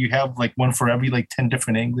change and you have like one for every like 10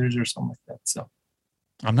 different anglers or something like that. So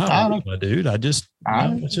I'm not a dude.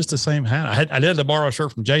 It's just the same hat. I did to borrow a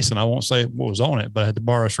shirt from Jason. I won't say what was on it, but I had to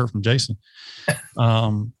borrow a shirt from Jason.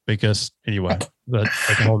 Because anyway, that's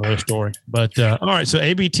a whole other story. But all right. So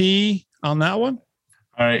ABT on that one.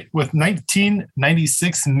 All right. With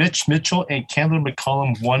 1996, Mitch Mitchell and Candler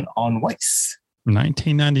McCollum won on Weiss.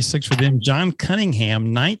 1996 for them. John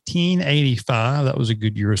Cunningham, 1985. That was a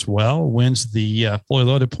good year as well. Wins the fully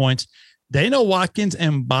loaded points. Dana Watkins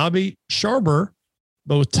and Bobby Sharber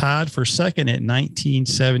both tied for second at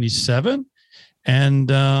 1977. And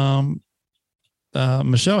Michelle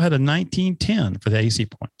had a 1910 for the AC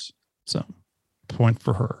points. So point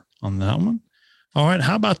for her on that one. All right.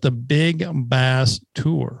 How about the Big Bass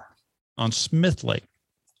Tour on Smith Lake?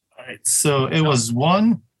 All right. So it was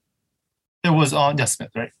one. It was on Smith,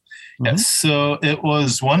 right? Mm-hmm. Yes. So it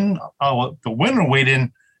was one. The winner weighed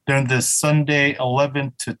in during the Sunday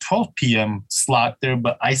 11 to 12 p.m. slot there,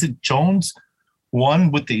 but Isaac Jones won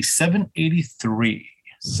with a 783.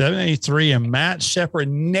 783, and Matt Shepard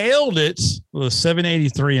nailed it with a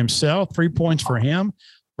 783 himself. 3 points for him.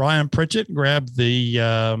 Brian Pritchett grabbed the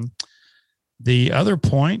other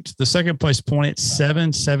point, the second place point at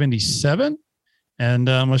 777. And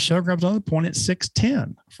Michelle grabs another point at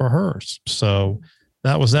 610 for hers. So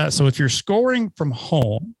that was that. So if you're scoring from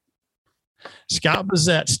home, Scott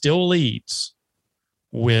Bazette still leads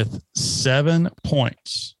with 7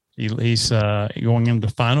 points. He's going into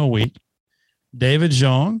the final week. David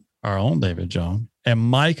Jong, our own David Jong, and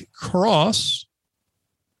Mike Cross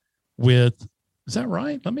with, is that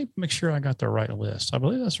right? Let me make sure I got the right list. I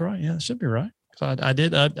believe that's right. Yeah, it should be right. So I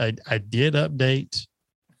did update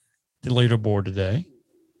the leaderboard today,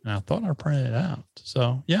 and I thought I printed it out.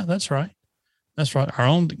 So yeah, that's right. That's right. Our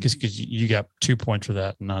own, because you got 2 points for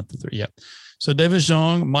that, not the 3. Yep. So David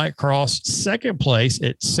Zhang, Mike Cross, second place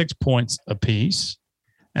at 6 points apiece.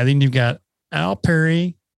 And then you've got Al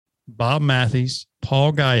Perry, Bob Matthews,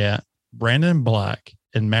 Paul Guyat, Brandon Black,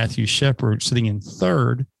 and Matthew Shepard sitting in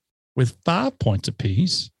third with 5 points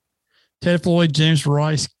apiece. Ted Floyd, James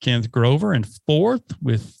Rice, Kenneth Grover in fourth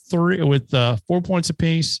with 4 points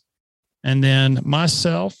apiece. And then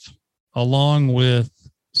myself, along with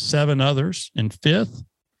 7 others in fifth.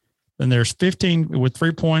 Then there's 15 with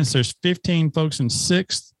 3 points. There's 15 folks in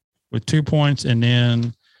sixth with 2 points, and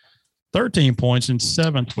then 13 points in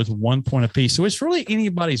seventh with 1 point apiece. So it's really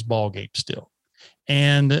anybody's ball game still.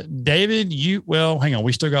 And David, hang on.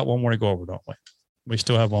 We still got one more to go over, don't we? We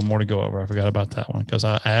still have one more to go over. I forgot about that one because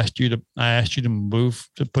I asked you to move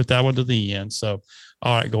to put that one to the end. So,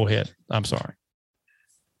 all right, go ahead. I'm sorry.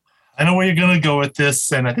 I know where you're going to go with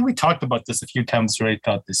this, and I think we talked about this a few times already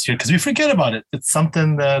throughout this year because we forget about it. It's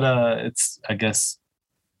something that it's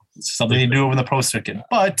something you do over the pro circuit.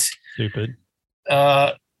 But stupid.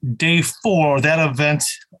 Day 4, that event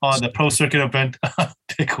on the pro circuit event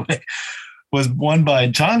takeaway was won by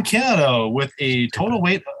John Canado with a total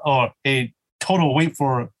weight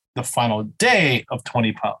for the final day of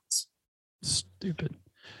 20 pounds. Stupid.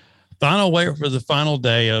 Final weight for the final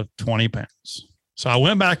day of 20 pounds. So I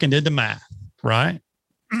went back and did the math, right?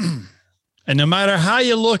 And no matter how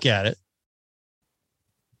you look at it,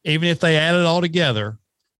 even if they add it all together,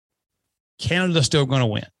 Canada's still going to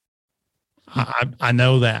win. I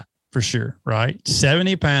know that for sure, right?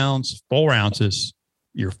 70 pounds, 4 ounces,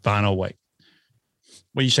 your final weight.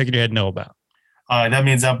 What are you shaking your head no about? That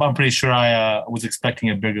means I'm pretty sure I was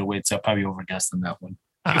expecting a bigger weight, so I probably overguessed on that one.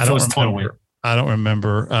 I don't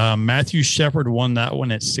remember. Matthew Shepard won that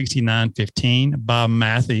one at 69.15. Bob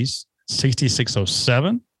Matthews,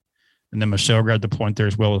 66.07. And then Michelle grabbed the point there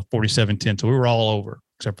as well with 47.10. So we were all over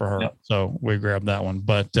except for her. Yep. So we grabbed that one.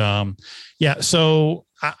 But so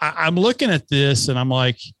I'm looking at this and I'm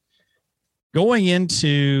like, going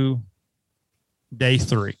into day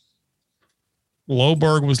 3,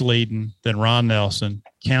 Loberg was leading, then Ron Nelson.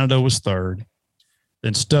 Canada was third.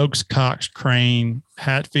 Then Stokes, Cox, Crane,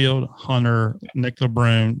 Hatfield, Hunter, Nick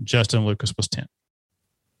LeBrun, Justin Lucas was 10.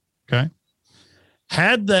 Okay.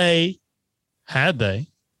 Had they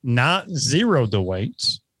not zeroed the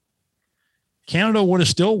weights, Canada would have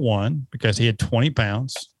still won because he had 20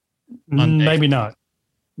 pounds. Maybe not.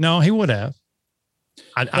 No, he would have.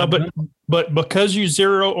 But because you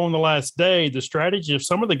zero on the last day, the strategy of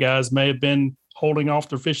some of the guys may have been holding off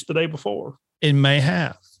their fish the day before. It may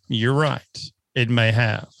have. You're right. It may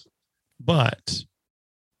have. But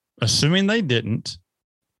assuming they didn't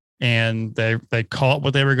and they caught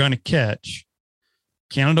what they were going to catch,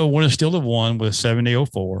 Canada would have still have won with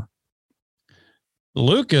 70.04.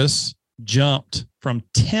 Lucas jumped from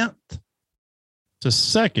 10th to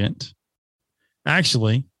 2nd.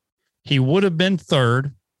 Actually, he would have been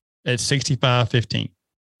third at 65.15.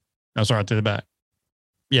 No, sorry, to the back.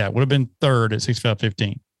 Yeah, would have been third at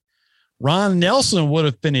 65.15. Ron Nelson would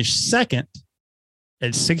have finished second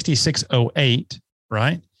at 66.08,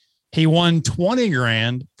 right? He won 20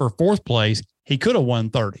 grand for fourth place. He could have won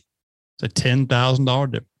 30. It's a $10,000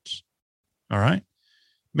 difference. All right.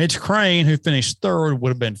 Mitch Crane, who finished third, would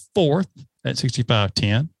have been fourth at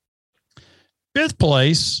 65.10. Fifth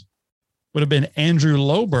place would have been Andrew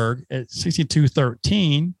Loberg at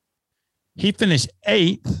 62.13. He finished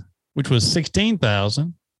eighth, which was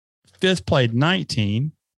 $16,000. Fifth played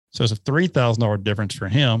 19. So it's a $3,000 difference for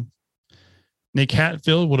him. Nick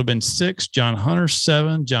Hatfield would have been 6th, John Hunter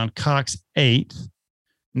 7th, John Cox 8th,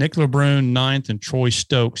 Nick LeBrun 9th, and Troy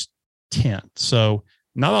Stokes 10th. So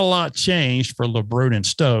not a lot changed for LeBrun and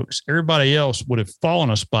Stokes. Everybody else would have fallen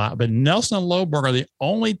a spot, but Nelson and Loberg are the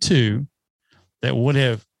only two that would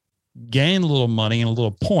have gained a little money and a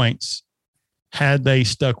little points had they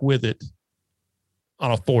stuck with it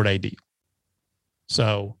on a 4-day deal.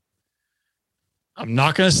 So I'm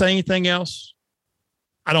not going to say anything else.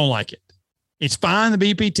 I don't like it. It's fine,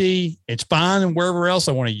 the BPT. It's fine and wherever else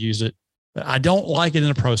I want to use it. But I don't like it in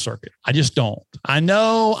the pro circuit. I just don't. I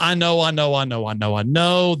know.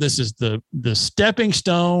 This is the stepping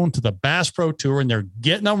stone to the Bass Pro Tour, and they're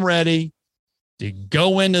getting them ready to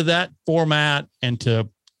go into that format and to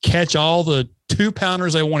catch all the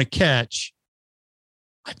 2-pounders they want to catch.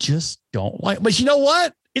 I just don't like it. But you know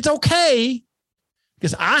what? It's okay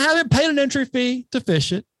because I haven't paid an entry fee to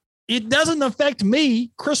fish it. It doesn't affect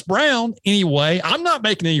me, Chris Brown, anyway. I'm not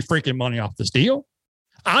making any freaking money off this deal.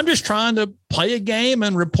 I'm just trying to play a game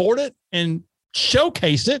and report it and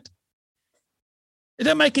showcase it. It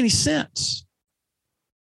doesn't make any sense.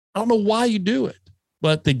 I don't know why you do it.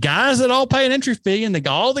 But the guys that all pay an entry fee and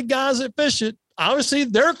all the guys that fish it, obviously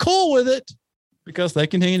they're cool with it because they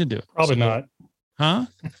continue to do it. Probably not. Huh?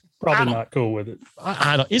 Probably not cool with it.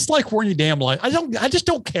 I don't. It's like wearing your damn life. I just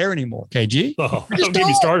don't care anymore. KG. Oh, don't get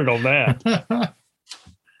me started on that.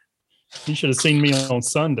 You should have seen me on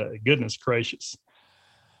Sunday. Goodness gracious.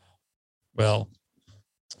 Well,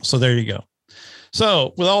 so there you go.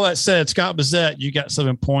 So with all that said, Scott Bissett, you got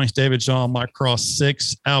 7 points. David John, Mike Cross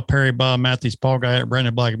 6, Al Perry, Bob Matthews, Paul Guy,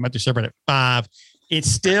 Brandon Black, Matthew Shepard at 5. It's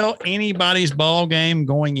still anybody's ball game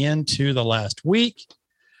going into the last week.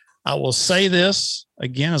 I will say this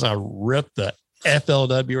again as I rip the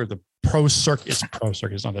FLW or the Pro Circuit. It's Pro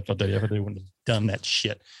Circuit. It's not FLW. FLW wouldn't have done that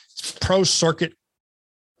shit. It's Pro Circuit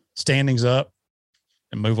standings up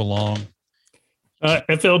and move along.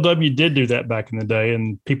 FLW did do that back in the day,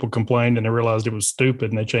 and people complained, and they realized it was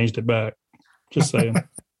stupid, and they changed it back. Just saying.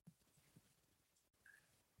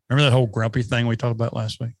 Remember that whole grumpy thing we talked about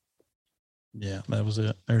last week? Yeah, that was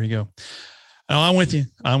it. There you go. Oh, I'm with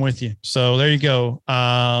you. So there you go.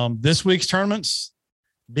 This week's tournaments,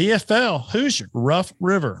 BFL Hoosier Rough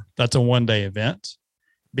River. That's a one-day event.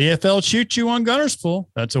 BFL Choo Choo on Gunnerspool.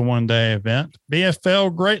 That's a one-day event.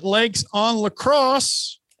 BFL Great Lakes on La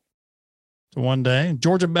Crosse. It's a one-day.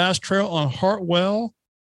 Georgia Bass Trail on Hartwell.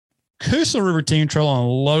 Coosa River Team Trail on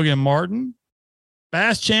Logan Martin.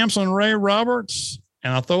 Bass Champs on Ray Roberts.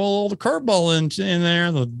 And I'll throw a little curveball in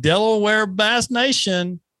there. The Delaware Bass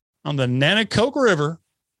Nation on the Nanacoke River.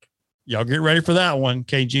 Y'all get ready for that one.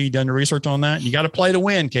 KG, done the research on that? You got to play to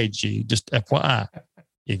win, KG. Just FYI.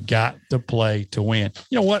 You got to play to win.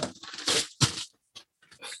 You know what?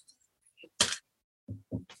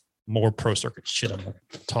 More Pro Circuit shit I'm going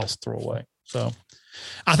to throw away. So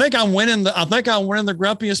I think I'm winning the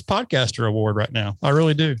grumpiest podcaster award right now. I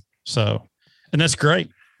really do. So, and that's great.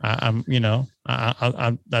 I'm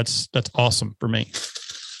that's awesome for me.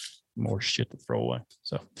 More shit to throw away.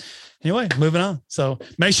 So anyway, moving on. So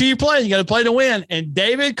make sure you play. You got to play to win. And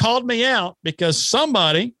David called me out because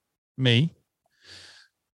me,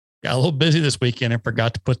 got a little busy this weekend and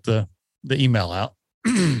forgot to put the email out.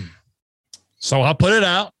 So I put it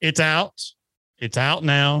out. It's out. It's out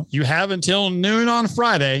now. You have until noon on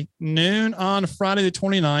Friday the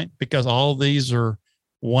 29th, because all these are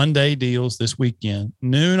one-day deals this weekend.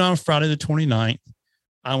 Noon on Friday the 29th.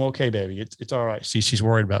 I'm okay, baby. It's all right. She's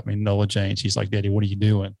worried about me, Nola Jane. She's like, Daddy, what are you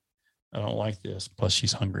doing? I don't like this. Plus,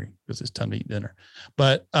 she's hungry because it's time to eat dinner.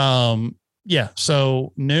 But yeah,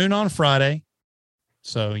 so noon on Friday.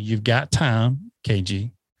 So you've got time,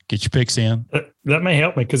 KG. Get your picks in. That may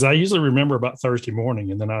help me because I usually remember about Thursday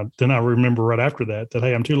morning, and then I remember right after that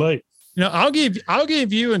hey, I'm too late. I'll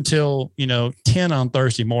give you until 10 on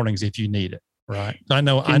Thursday mornings if you need it. Right? I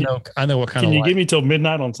know what kind of. Can you give me till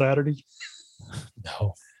midnight on Saturday?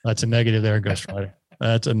 No, that's a negative there, Ghost Rider.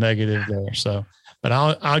 That's a negative there. So, but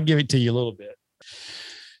I'll give it to you a little bit.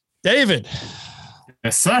 David.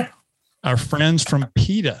 Yes, sir. Our friends from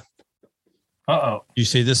PETA. Uh-oh. You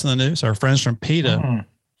see this in the news? Our friends from PETA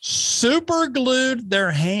super glued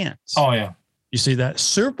their hands. Oh, yeah. You see that?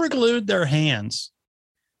 Super glued their hands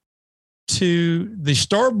to the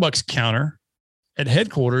Starbucks counter at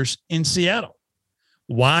headquarters in Seattle.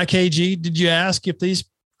 Why, KG, did you ask if these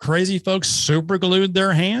crazy folks super glued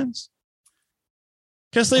their hands?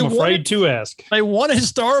 Because I'm afraid to ask. They wanted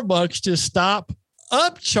Starbucks to stop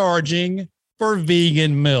upcharging for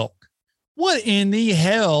vegan milk. What in the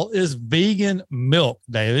hell is vegan milk,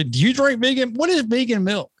 David? Do you drink vegan? What is vegan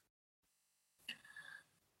milk?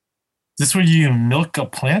 Is this where you milk a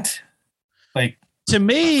plant? Like, to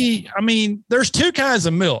me, I mean, there's two kinds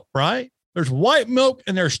of milk, right? There's white milk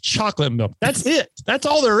and there's chocolate milk. That's it. That's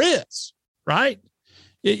all there is, right?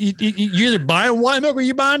 You either buying white milk or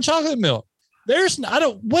you buying chocolate milk.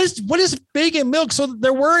 What is vegan milk? So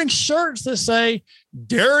they're wearing shirts that say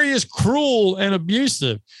dairy is cruel and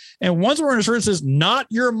abusive. And one's wearing a shirt that says, not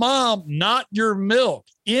your mom, not your milk,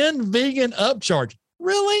 in vegan upcharge.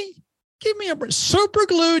 Really? Give me a break. Super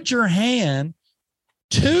glued your hand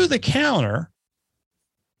to the counter.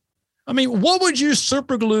 I mean, what would you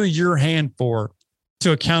super glue your hand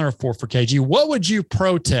to a counter for KG? What would you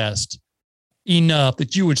protest enough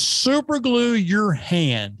that you would super glue your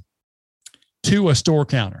hand to a store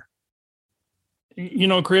counter?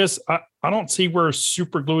 Chris, I don't see where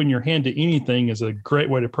super gluing your hand to anything is a great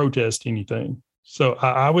way to protest anything. So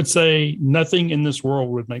I would say nothing in this world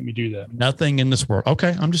would make me do that. Nothing in this world.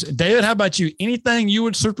 Okay. David, how about you? Anything you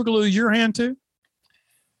would super glue your hand to?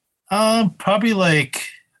 Probably like,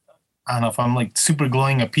 I don't know if I'm like super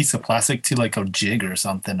gluing a piece of plastic to like a jig or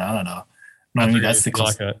something. I don't know. Maybe that's the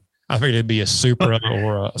close. I figured it'd be a Supra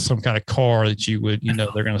or some kind of car that you would,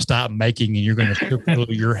 they're going to stop making and you're going to put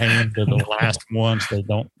your hand to the last ones. They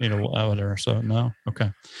don't, whatever. So no. Okay.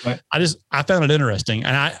 Right. I found it interesting.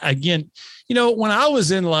 And again, when I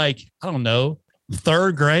was in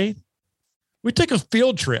third grade, we took a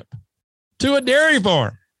field trip to a dairy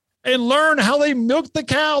farm and learned how they milked the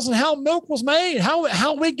cows and how milk was made,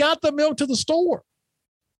 how we got the milk to the store.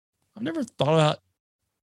 I've never thought about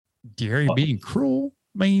dairy being cruel.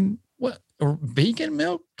 I mean, what, or vegan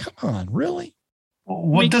milk? Come on, really?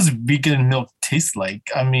 What does vegan milk taste like?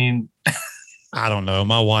 I mean, I don't know.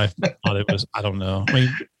 My wife thought it was, I don't know. I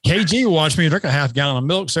mean, KG watched me drink a half gallon of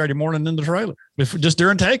milk Saturday morning in the trailer just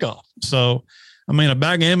during takeoff. So, I mean, a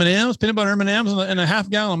bag of M&Ms, peanut butter M&Ms, and a half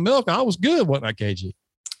gallon of milk. I was good, wasn't I, KG?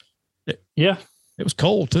 Yeah. It was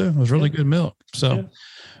cold too. It was really good milk. So, yeah.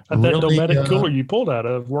 That Dometic cooler you pulled out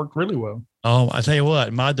of worked really well. Oh, I tell you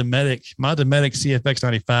what, my Dometic CFX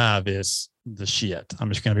 95 is the shit. I'm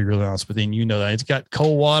just going to be really honest with you. And you know that it's got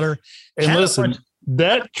cold water. And listen,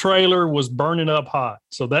 that trailer was burning up hot,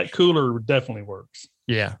 so that cooler definitely works.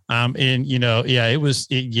 Yeah. It was.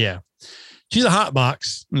 She's a hot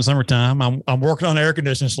box in the summertime. I'm working on an air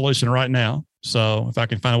conditioning solution right now, so if I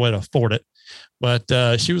can find a way to afford it. But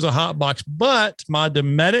she was a hot box. But my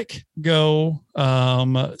Dometic Go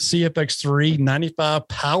CFX3 95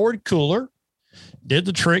 powered cooler did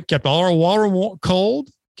the trick. Kept all our water cold.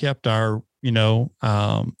 Kept our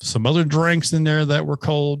some other drinks in there that were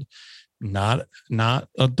cold. Not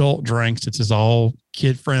adult drinks. It's just all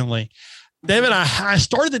kid friendly. David, I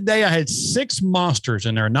started the day. I had 6 Monsters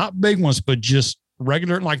in there, not big ones, but just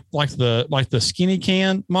regular, like the skinny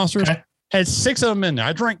can Monsters. Okay. Had 6 of them in there.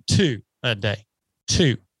 I drank 2 that day.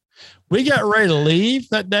 2. We got ready to leave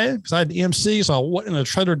that day because I had the MC, so I went in the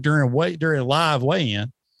trailer during live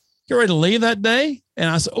weigh-in. Get ready to leave that day, and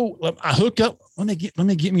I said, "Oh, I hook up. Let me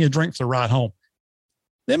get me a drink for the ride home."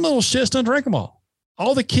 Them little shits done drink them all.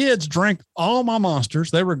 All the kids drank all my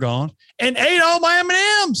Monsters. They were gone and ate all my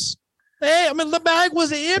M&Ms. The bag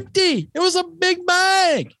was empty. It was a big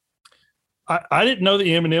bag. I didn't know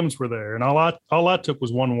the M&Ms were there, and all I took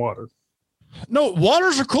was 1 water. No,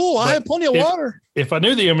 waters are cool. I had plenty of water. If I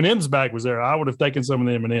knew the M&Ms bag was there, I would have taken some of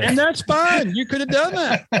the M&Ms. And that's fine. You could have done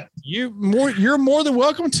that. You're more than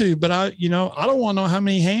welcome to. But I don't want to know how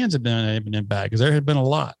many hands have been in an M&M bag because there had been a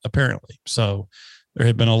lot apparently. So there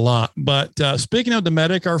had been a lot. But speaking of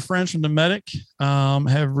Dometic, our friends from Dometic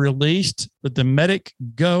have released the Dometic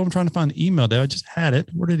Go. I'm trying to find the email there. I just had it.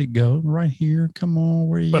 Where did it go? Right here. Come on.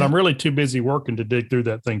 Where are you? But I'm really too busy working to dig through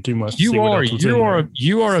that thing too much. You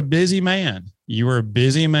are a busy man. You are a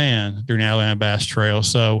busy man during Alabama Bass Trail.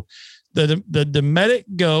 So the Dometic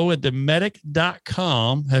Go at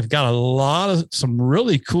Dometic.com have got a lot of some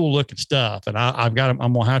really cool looking stuff. And I'm going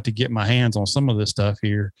to have to get my hands on some of this stuff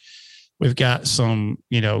here. We've got some,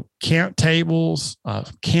 camp tables,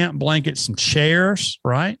 camp blankets, some chairs,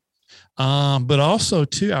 right? But also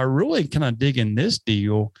too, I really kind of dig in this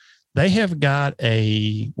deal. They have got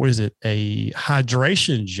a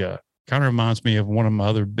hydration jug. Kind of reminds me of one of my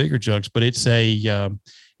other bigger jugs, but it's an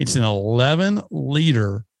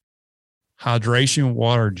 11-liter hydration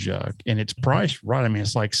water jug, and it's priced right. I mean,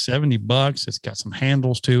 it's like $70. It's got some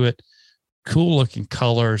handles to it, cool looking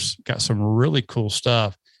colors, got some really cool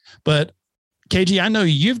stuff. But KG, I know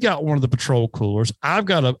you've got one of the Patrol coolers. I've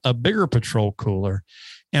got a bigger Patrol cooler,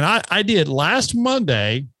 and I did last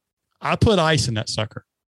Monday. I put ice in that sucker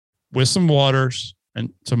with some waters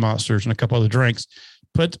and some Monsters and a couple other drinks.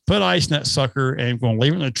 Put ice in that sucker, and going to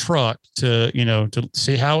leave it in the truck to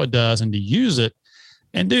see how it does and to use it.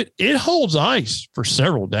 And dude, it holds ice for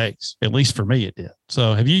several days. At least for me, it did.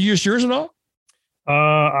 So have you used yours at all?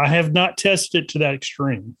 I have not tested it to that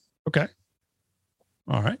extreme. Okay.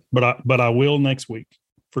 All right. But I will next week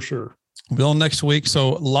for sure. Will next week.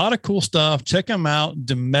 So a lot of cool stuff. Check them out.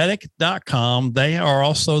 Dometic.com. They are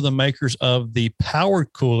also the makers of the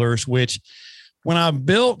powered coolers, which when I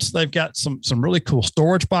built, they've got some really cool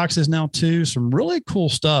storage boxes now too. Some really cool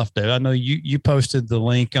stuff, Dave. I know you posted the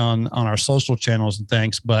link on our social channels and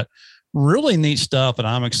things, but really neat stuff that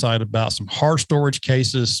I'm excited about. Some hard storage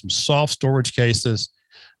cases, some soft storage cases.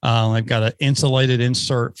 They've got an insulated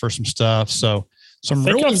insert for some stuff. So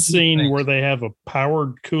I've seen where they have a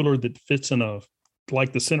powered cooler that fits in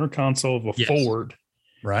like the center console of a Ford.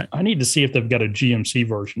 Right. I need to see if they've got a GMC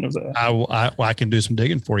version of that. I can do some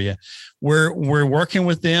digging for you. We're working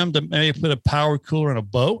with them to maybe put a power cooler in a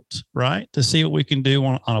boat, right? To see what we can do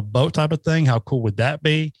on a boat type of thing. How cool would that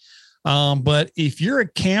be? But if you're a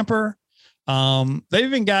camper, they've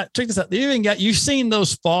even got, check this out. You've seen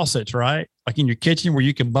those faucets, right? like in your kitchen where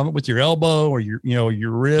you can bump it with your elbow or your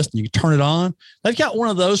wrist and you can turn it on. They've got one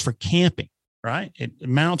of those for camping, right? It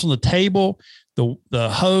mounts on the table. The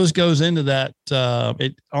hose goes into that,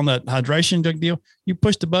 on that hydration jug deal. You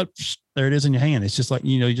push the button, there it is in your hand. It's just like,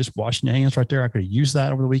 you're just washing your hands right there. I could have used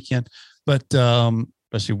that over the weekend, but,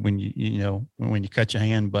 especially when when you cut your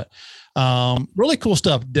hand, but, really cool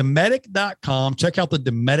stuff. Dometic.com. Check out the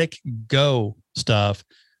Dometic Go stuff.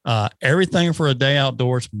 Everything for a day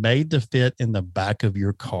outdoors, made to fit in the back of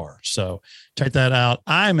your car. So check that out.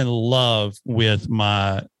 I'm in love with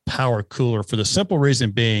my power cooler for the simple reason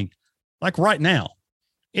being, like right now,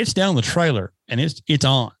 it's down the trailer and it's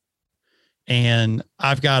on. And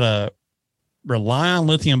I've got a Reliant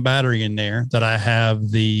lithium battery in there that I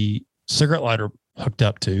have the cigarette lighter hooked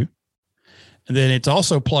up to. And then it's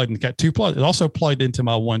also plugged, got two plugs. It's also plugged into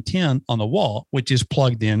my 110 on the wall, which is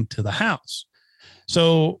plugged into the house.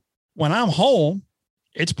 So when I'm home,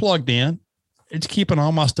 it's plugged in. It's keeping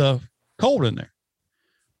all my stuff cold in there.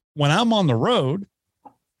 When I'm on the road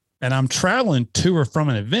and I'm traveling to or from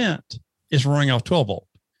an event, it's running off 12 volt.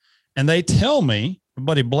 And they tell me, my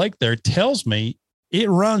buddy Blake there tells me it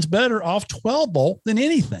runs better off 12 volt than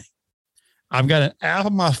anything. I've got an app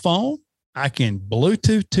on my phone. I can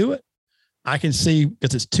Bluetooth to it. I can see,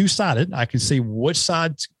 because it's two-sided, I can see which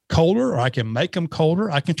side's colder, or I can make them colder.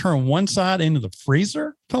 I can turn one side into the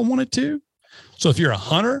freezer if I wanted to. So if you're a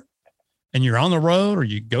hunter and you're on the road or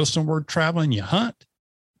you go somewhere traveling, you hunt,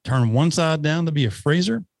 turn one side down to be a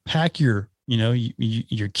freezer, pack your,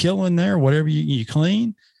 your kill in there, whatever you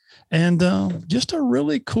clean. And just a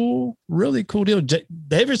really cool deal.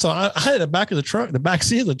 David, so I had the back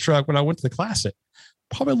seat of the truck when I went to the Classic.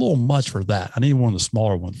 Probably a little much for that. I need one of the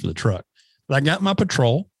smaller ones for the truck. But I got my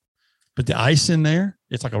Patrol, put the ice in there.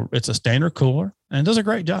 It's a standard cooler and it does a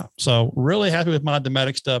great job. So really happy with my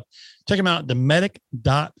Dometic stuff. Check them out,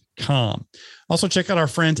 Dometic.com. Also check out our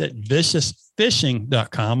friends at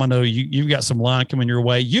viciousfishing.com. I know you've got some line coming your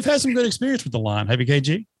way. You've had some good experience with the line. Have you,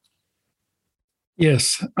 KG?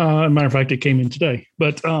 Yes. Matter of fact, it came in today,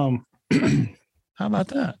 but, how about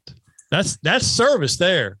that? That's service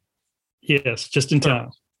there. Yes. Just in time.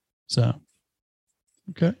 So,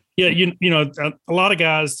 okay. Yeah. A lot of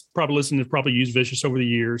guys probably used Vicious over the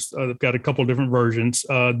years. They've got a couple of different versions.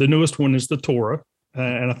 The newest one is the Tora.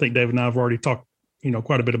 And I think Dave and I have already talked,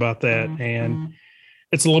 quite a bit about that. Mm-hmm. And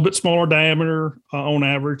it's a little bit smaller diameter on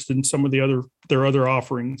average than some of their other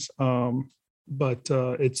offerings. But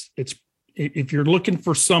it's if you're looking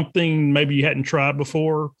for something maybe you hadn't tried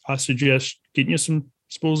before, I suggest getting you some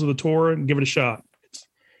spools of the Tora and give it a shot. It's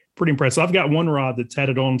pretty impressive. I've got one rod that's had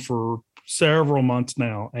it on for several months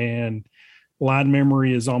now, and line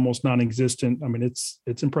memory is almost non-existent. I mean, it's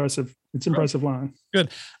impressive. It's impressive line. Good.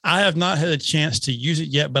 I have not had a chance to use it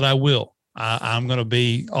yet, but I will. I'm going to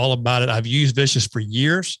be all about it. I've used Vicious for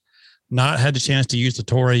years, not had the chance to use the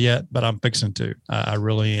Tora yet, but I'm fixing to. I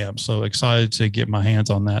really am. So excited to get my hands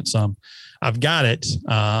on that some. I've got it.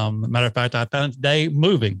 Matter of fact, I found it today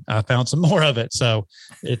moving. I found some more of it. So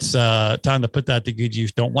it's time to put that to good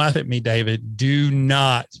use. Don't laugh at me, David. Do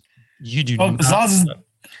not. You do not. As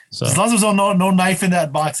long as there's no knife in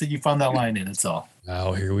that box that you found that line in, it's all.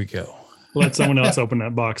 Oh, here we go. Let someone else open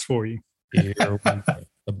that box for you.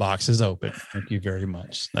 The box is open. Thank you very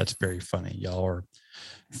much. That's very funny. Y'all are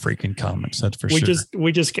freaking comments. That's for sure.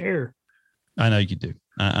 We just care. I know you do.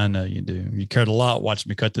 I know you do. You cared a lot watching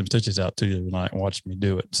me cut them stitches out too the other night and watching me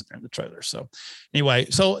do it in the trailer. So anyway,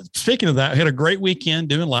 speaking of that, I had a great weekend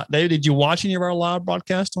doing a lot. David, did you watch any of our live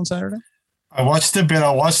broadcast on Saturday? I watched a bit.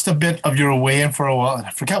 I watched a bit of your weigh-in for a while.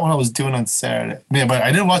 I forgot what I was doing on Saturday. Yeah, but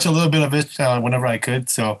I did watch a little bit of it whenever I could.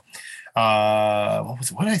 So what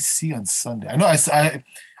did I see on Sunday? I know I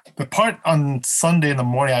the part on Sunday in the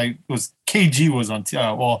morning, KG was on.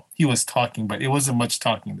 He was talking, but it wasn't much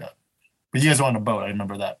talking though. But you guys were on a boat. I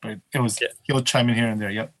remember that. But it was he'll chime in here and there.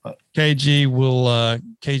 Yep. But KG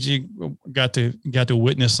got to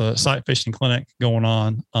witness a sight fishing clinic going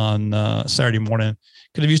on Saturday morning.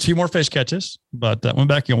 Could have used 2 more fish catches, but went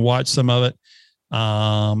back and watched some of it.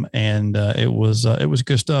 And it was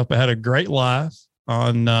good stuff. I had a great live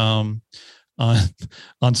on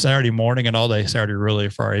Saturday morning and all day Saturday really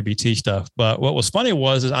for our ABT stuff. But what was funny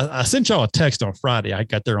is I sent y'all a text on Friday. I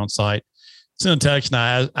got there on site, sent a text,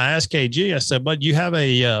 and I asked KG, I said, "Bud, you have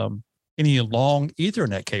any long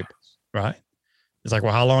Ethernet cables, right?" He's like,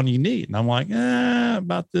 "Well, how long do you need?" And I'm like,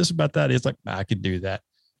 about this, about that. He's like, "I can do that."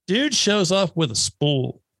 Dude shows up with a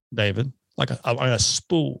spool, David, like a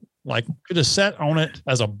spool, like could have sat on it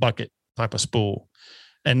as a bucket type of spool.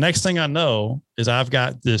 And next thing I know is I've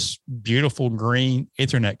got this beautiful green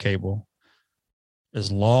Ethernet cable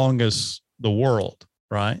as long as the world,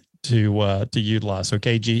 right? to utilize. So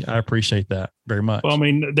KG, I appreciate that very much. Well, I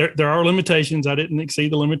mean, there are limitations. I didn't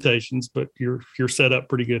exceed the limitations, but you're set up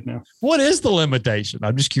pretty good now. What is the limitation?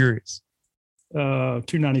 I'm just curious.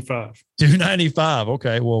 295. 295.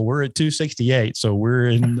 Okay. Well, we're at 268. So we're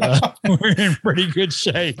in pretty good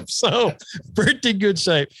shape. So pretty good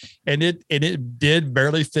shape. And it did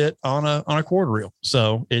barely fit on a quarter reel.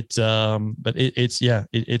 So it's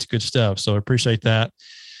good stuff. So I appreciate that.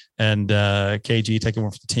 And KG taking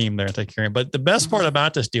one for the team there, take care of it. But the best part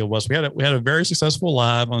about this deal was we had a very successful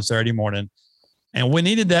live on Saturday morning, and we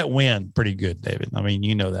needed that win pretty good, David. I mean,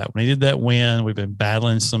 you know that we needed that win. We've been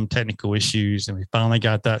battling some technical issues, and we finally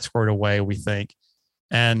got that squared away, we think.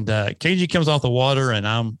 And KG comes off the water, and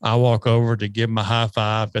I walk over to give him a high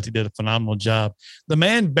five because he did a phenomenal job. The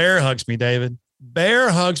man bear hugs me, David.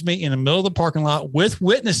 Bear hugs me in the middle of the parking lot with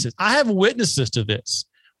witnesses. I have witnesses to this.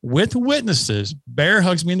 With witnesses, Bear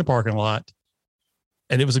hugs me in the parking lot,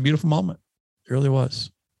 and it was a beautiful moment. It really was.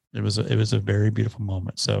 It was a very beautiful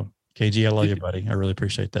moment. So, KG, I love you, buddy. I really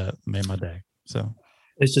appreciate that. It made my day. So,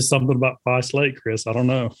 it's just something about Vice Lake, Chris. I don't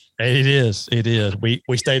know. It is. We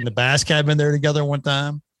stayed in the bass cabin there together one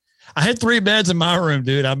time. I had 3 beds in my room,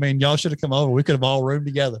 dude. I mean, y'all should have come over. We could have all roomed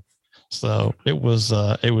together. So it was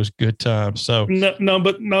good time. So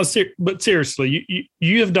but seriously,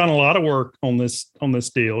 you have done a lot of work on this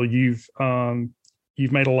deal. You've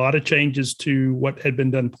made a lot of changes to what had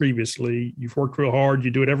been done previously. You've worked real hard.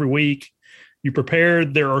 You do it every week. You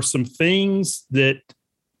prepared. There are some things that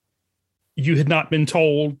you had not been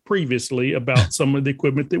told previously about some of the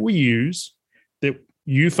equipment that we use that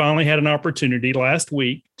you finally had an opportunity last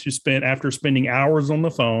week to spend after spending hours on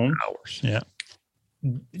the phone. Yeah.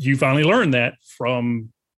 You finally learned that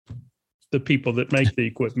from the people that make the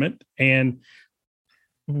equipment. And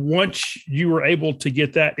once you were able to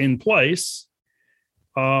get that in place,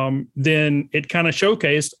 then it kind of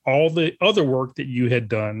showcased all the other work that you had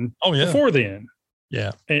done before then.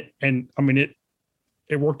 Yeah. And I mean,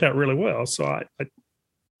 it worked out really well. So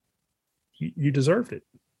you deserved it.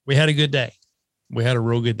 We had a good day. We had a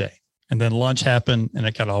real good day. And then lunch happened, and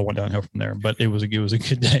it kind of all went downhill from there. But it was a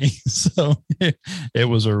good day. So it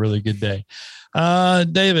was a really good day.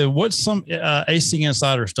 David, what's some AC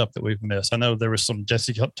Insider stuff that we've missed? I know there was some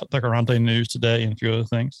Jesse Taccarante news today and a few other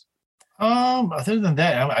things. Other than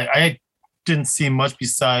that, I didn't see much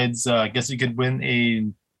besides. I guess you could win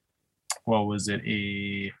a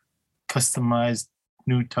customized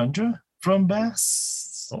new Tundra from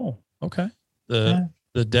Bass. Oh, okay. The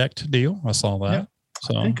decked deal. I saw that. Yeah.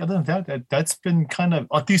 So I think other than that's been kind of,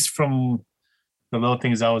 at least from the little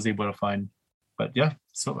things I was able to find. But yeah,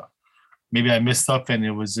 so maybe I missed stuff and it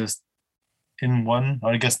was just in one,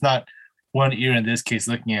 or I guess not one ear in this case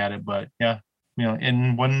looking at it, but yeah,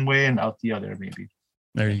 in one way and out the other maybe.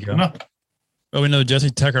 There you go. Well, we know Jesse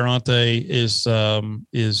Taccarante is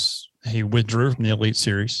he withdrew from the Elite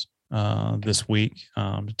Series this week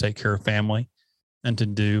to take care of family and to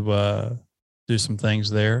do some things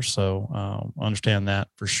there. So understand that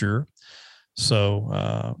for sure.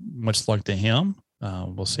 So much luck to him.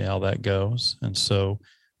 We'll see how that goes. And so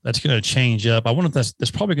that's going to change up. I wonder if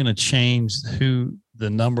that's probably going to change who the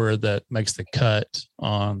number that makes the cut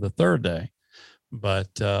on the third day, but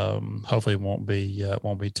hopefully it won't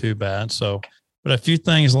be too bad. So, but a few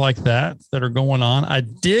things like that are going on. I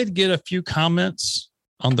did get a few comments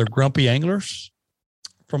on the Grumpy Anglers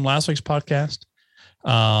from last week's podcast.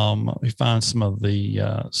 We found some of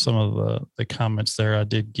the comments there. I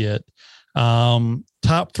did get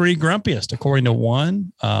top 3 grumpiest according to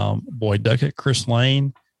one, Boyd Duckett, Chris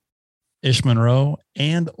Lane, Ish Monroe,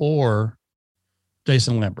 and or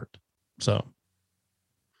Jason Lambert. So,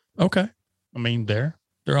 okay. I mean, they're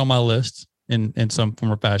on my list in some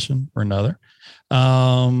form or fashion or another.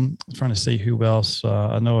 I'm trying to see who else.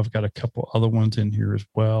 I know I've got a couple other ones in here as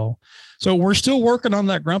well. So we're still working on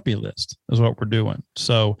that grumpy list is what we're doing.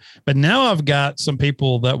 So, but now I've got some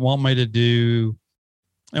people that want me to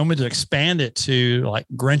expand it to like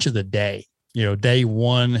Grinch of the day, day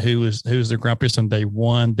 1, who's the grumpiest on day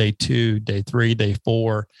 1, day 2, day 3, day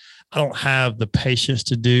 4. I don't have the patience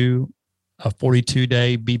to do a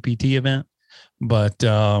 42-day BPT event. But,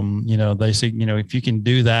 they say, if you can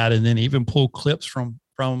do that and then even pull clips from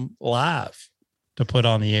live to put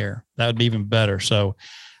on the air, that would be even better. So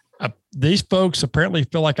these folks apparently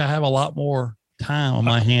feel like I have a lot more time on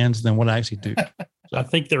my hands than what I actually do. So, I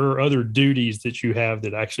think there are other duties that you have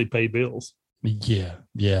that actually pay bills. Yeah.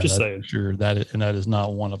 Just saying. Sure. That is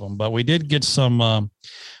not one of them, but we did get some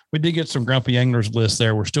Grumpy Anglers list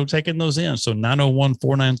there. We're still taking those in. So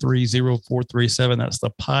 901-493-0437. That's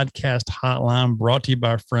the podcast hotline brought to you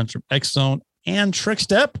by our friends from X Zone and Trick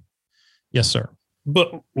Step. Yes, sir.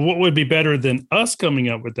 But what would be better than us coming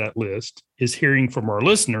up with that list is hearing from our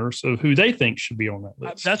listeners of who they think should be on that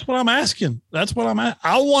list. That's what I'm asking. That's what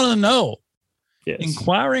I want to know. Yes.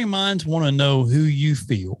 Inquiring minds want to know who you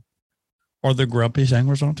feel are the grumpiest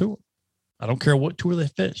anglers on tour. I don't care what tour they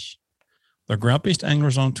fish. The grumpiest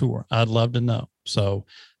anglers on tour. I'd love to know. So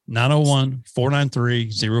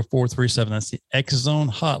 901-493-0437. That's the X Zone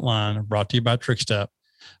hotline brought to you by Trickstep.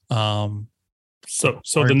 So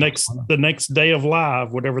the next day of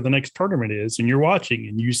live, whatever the next tournament is, and you're watching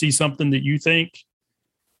and you see something that you think,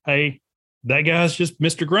 hey, that guy's just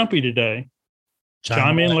Mr. Grumpy today.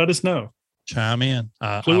 Chime in, let us know. Chime in.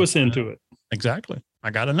 Clue us into it. Exactly. I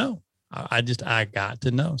got to know. I got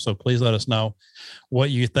to know. So please let us know what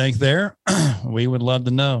you think there. We would love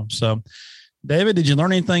to know. So, David, did you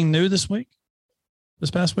learn anything new this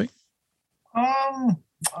past week? I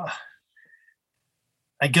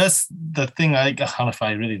guess the thing I don't know if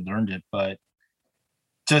I really learned it, but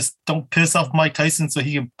just don't piss off Mike Tyson so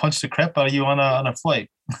he can punch the crap out of you on a flight.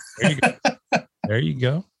 There you go. There you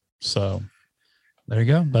go. So there you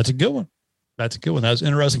go. That's a good one. That was an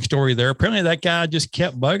interesting story there. Apparently that guy just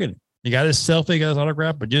kept bugging him. He got his selfie, got his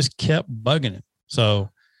autograph, but just kept bugging him.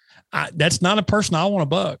 So that's not a person I want to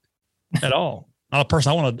bug at all. Not a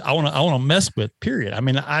person I want to mess with, period. I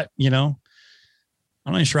mean, I'm not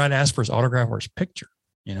even sure I'd ask for his autograph or his picture,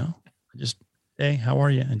 just, hey, how are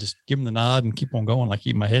you? And just give him the nod and keep on going, like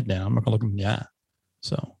keep my head down. I'm not gonna look him in the eye.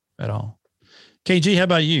 So at all. KG, how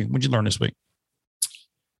about you? What'd you learn this week?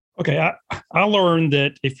 Okay. I learned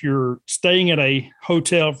that if you're staying at a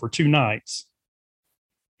hotel for 2 nights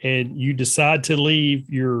and you decide to leave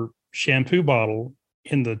your shampoo bottle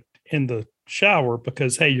in the shower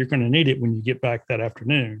because, hey, you're going to need it when you get back that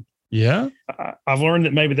afternoon. Yeah. I've learned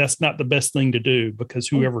that maybe that's not the best thing to do because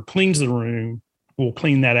whoever cleans the room will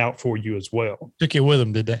clean that out for you as well. Took it with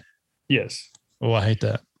them, did they? Yes. Oh, I hate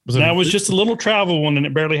that. That was just a little travel one and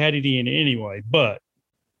it barely had it in anyway, but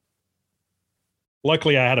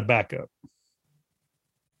luckily I had a backup.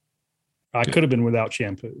 I could have been without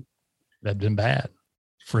shampoo. That'd been bad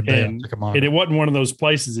for a day. And it wasn't one of those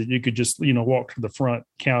places that you could just, walk to the front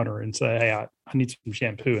counter and say, hey, I need some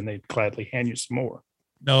shampoo. And they'd gladly hand you some more.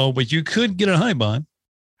 No, but you could get a honey bun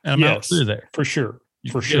and a Mountain Dew there. For sure.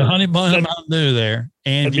 Get a honey bun and a Mountain Dew there.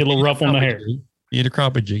 And that'd be a little rough on the hair. You need a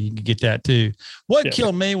crappie jig. You can get that too. What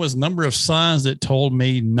killed me was a number of signs that told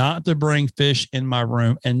me not to bring fish in my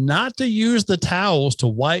room and not to use the towels to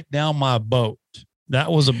wipe down my boat.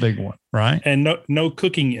 That was a big one, right? And no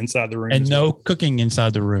cooking inside the room. And no cooking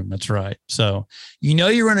inside the room. That's right. So,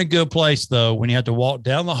 you're in a good place, though, when you have to walk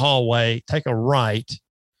down the hallway, take a right.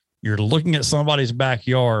 You're looking at somebody's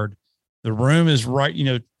backyard. The room is right,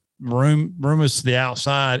 room is to the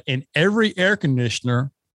outside. And every air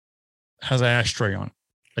conditioner has an ashtray on it,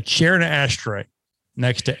 a chair and an ashtray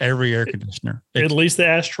next to every air conditioner. At least the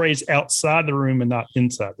ashtray's outside the room and not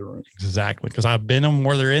inside the room. Exactly. Because I've been them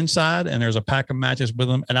where they're inside and there's a pack of matches with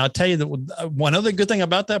them. And I'll tell you that one other good thing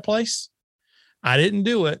about that place, I didn't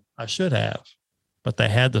do it. I should have, but they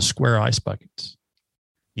had the square ice buckets.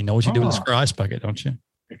 You know what you do with a square ice bucket, don't you?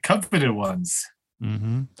 The coveted ones.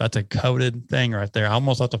 Mm-hmm. That's a coveted thing right there. I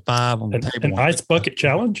almost left a 5 on the table. An ice bucket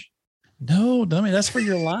challenge? No, dummy. That's for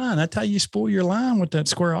your line. That's how you spoil your line with that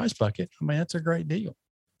square ice bucket. I mean, that's a great deal.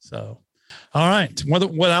 So, all right.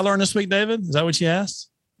 What I learned this week, David, is that what you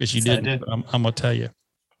asked? Because you did. I'm going to tell you.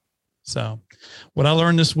 So what I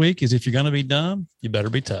learned this week is if you're going to be dumb, you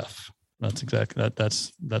better be tough. That's exactly that.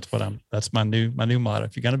 That's my new motto.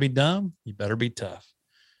 If you're going to be dumb, you better be tough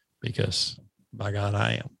because by God,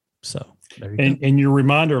 I am. So there you go. And your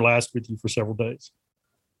reminder lasts with you for several days.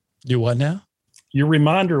 Do what now? Your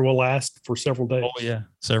reminder will last for several days. Oh yeah.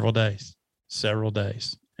 Several days.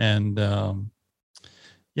 And, and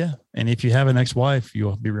if you have an ex-wife,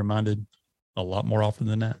 you'll be reminded a lot more often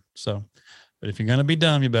than that. So, but if you're going to be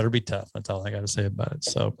dumb, you better be tough. That's all I got to say about it.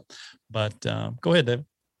 So, but go ahead, David.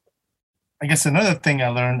 I guess another thing I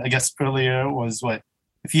learned, earlier was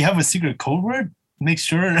if you have a secret code word, make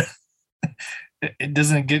sure it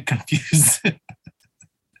doesn't get confused.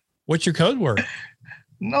 What's your code word?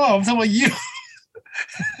 No, I'm talking about you.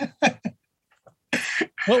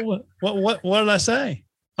 What did I say?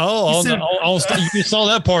 Oh, on stage. You saw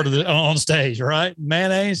that part of it on stage, right?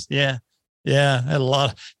 Mayonnaise. Yeah. Had a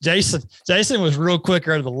lot. Jason was real quick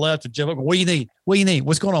there to the left to jump up. What do you need?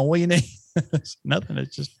 What's going on? What do you need? Nothing.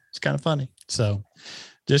 It's kind of funny. So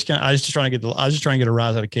I was just trying to get a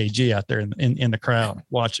rise out of KG out there in the crowd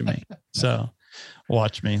watching me. So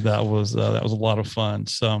watch me. That was a lot of fun.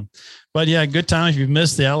 So, but yeah, good times. If you've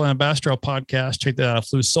missed the Alabama Bass Trail podcast, check that out. I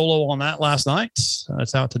flew solo on that last night.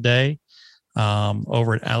 It's out today.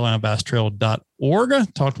 over at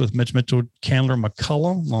AlabamaBassTrail.org. Talked with Mitch Mitchell, Candler,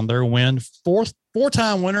 McCullum on their win.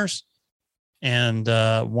 Four-time winners, and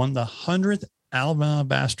won the 100th Alabama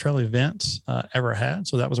Bass Trail event ever had.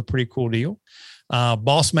 So that was a pretty cool deal.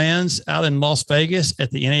 Boss Man's out in Las Vegas at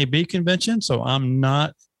the NAB convention. So I'm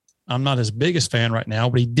not his biggest fan right now,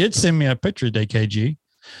 but he did send me a picture today, KG,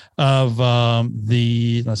 of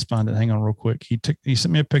let's find it. Hang on real quick. He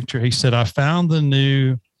sent me a picture. He said, I found the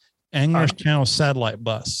new Anglers Channel satellite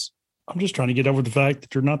bus. I'm just trying to get over the fact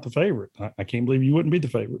that you're not the favorite. I can't believe you wouldn't be the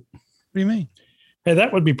favorite. What do you mean? Hey,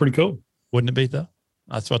 that would be pretty cool. Wouldn't it be though?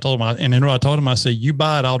 That's what I told him. And then what I told him, I said, you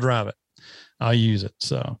buy it, I'll drive it. I'll use it.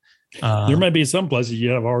 So there may be some places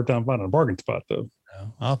you have a hard time finding a bargain spot though.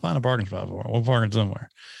 I'll find a bargain spot for it. We'll bargain somewhere.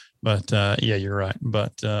 But yeah, you're right.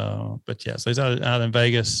 But yeah, so he's out in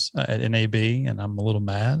Vegas at NAB, and I'm a little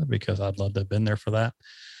mad because I'd love to have been there for that.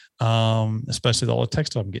 Especially with all the tech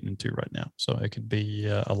stuff I'm getting into right now. So it could be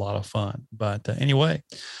a lot of fun. But anyway,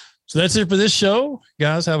 so that's it for this show.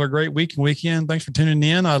 Guys, have a great week and weekend. Thanks for tuning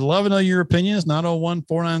in. I'd love to know your opinions.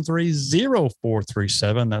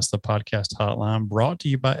 901-493-0437. That's the podcast hotline brought to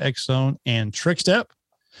you by X-Zone and TrickStep.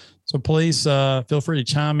 So please feel free to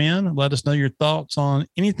chime in. Let us know your thoughts on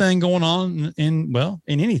anything going on in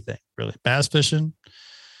anything, really. Bass fishing,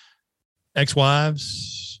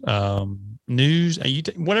 ex-wives, news,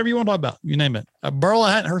 whatever you want to talk about, you name it. Burl,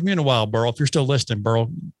 I hadn't heard from you in a while, Burl. If you're still listening, Burl,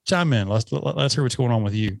 chime in. Let's hear what's going on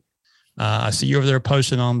with you. I see you over there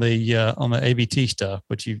posting on the ABT stuff,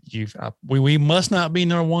 but we must not be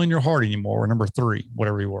number one in your heart anymore. We're number 3,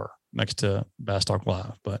 whatever we were, next to Bass Talk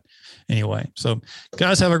Live. But anyway, so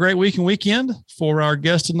guys, have a great week and weekend. For our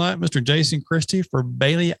guest tonight, Mr. Jason Christie, for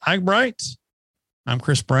Bailey Agbright, I'm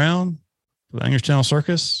Chris Brown for the Anglers Channel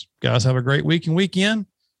Circus. Guys, have a great week and weekend.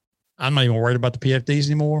 I'm not even worried about the PFDs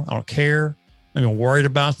anymore. I don't care. I'm even worried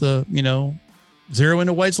about the, zero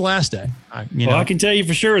into weights last day. I can tell you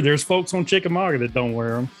for sure, there's folks on Chickamauga that don't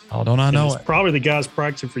wear them. Oh, don't I know it? Probably the guys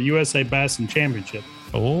practicing for USA Bass Championship.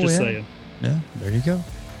 Oh, just yeah. saying. Yeah, there you go.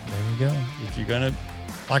 There you go. If you're going to,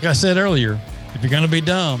 like I said earlier, if you're going to be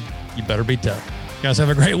dumb, you better be tough. Guys, have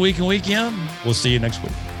a great week and weekend. We'll see you next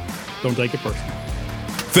week. Don't take it personal.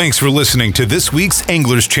 Thanks for listening to this week's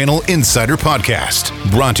Anglers Channel Insider Podcast.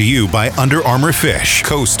 Brought to you by Under Armour Fish,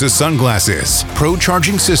 Costa Sunglasses, Pro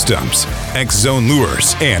Charging Systems, X-Zone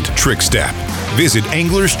Lures, and TrickStep. Visit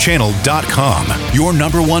anglerschannel.com, your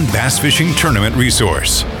 #1 bass fishing tournament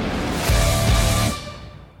resource.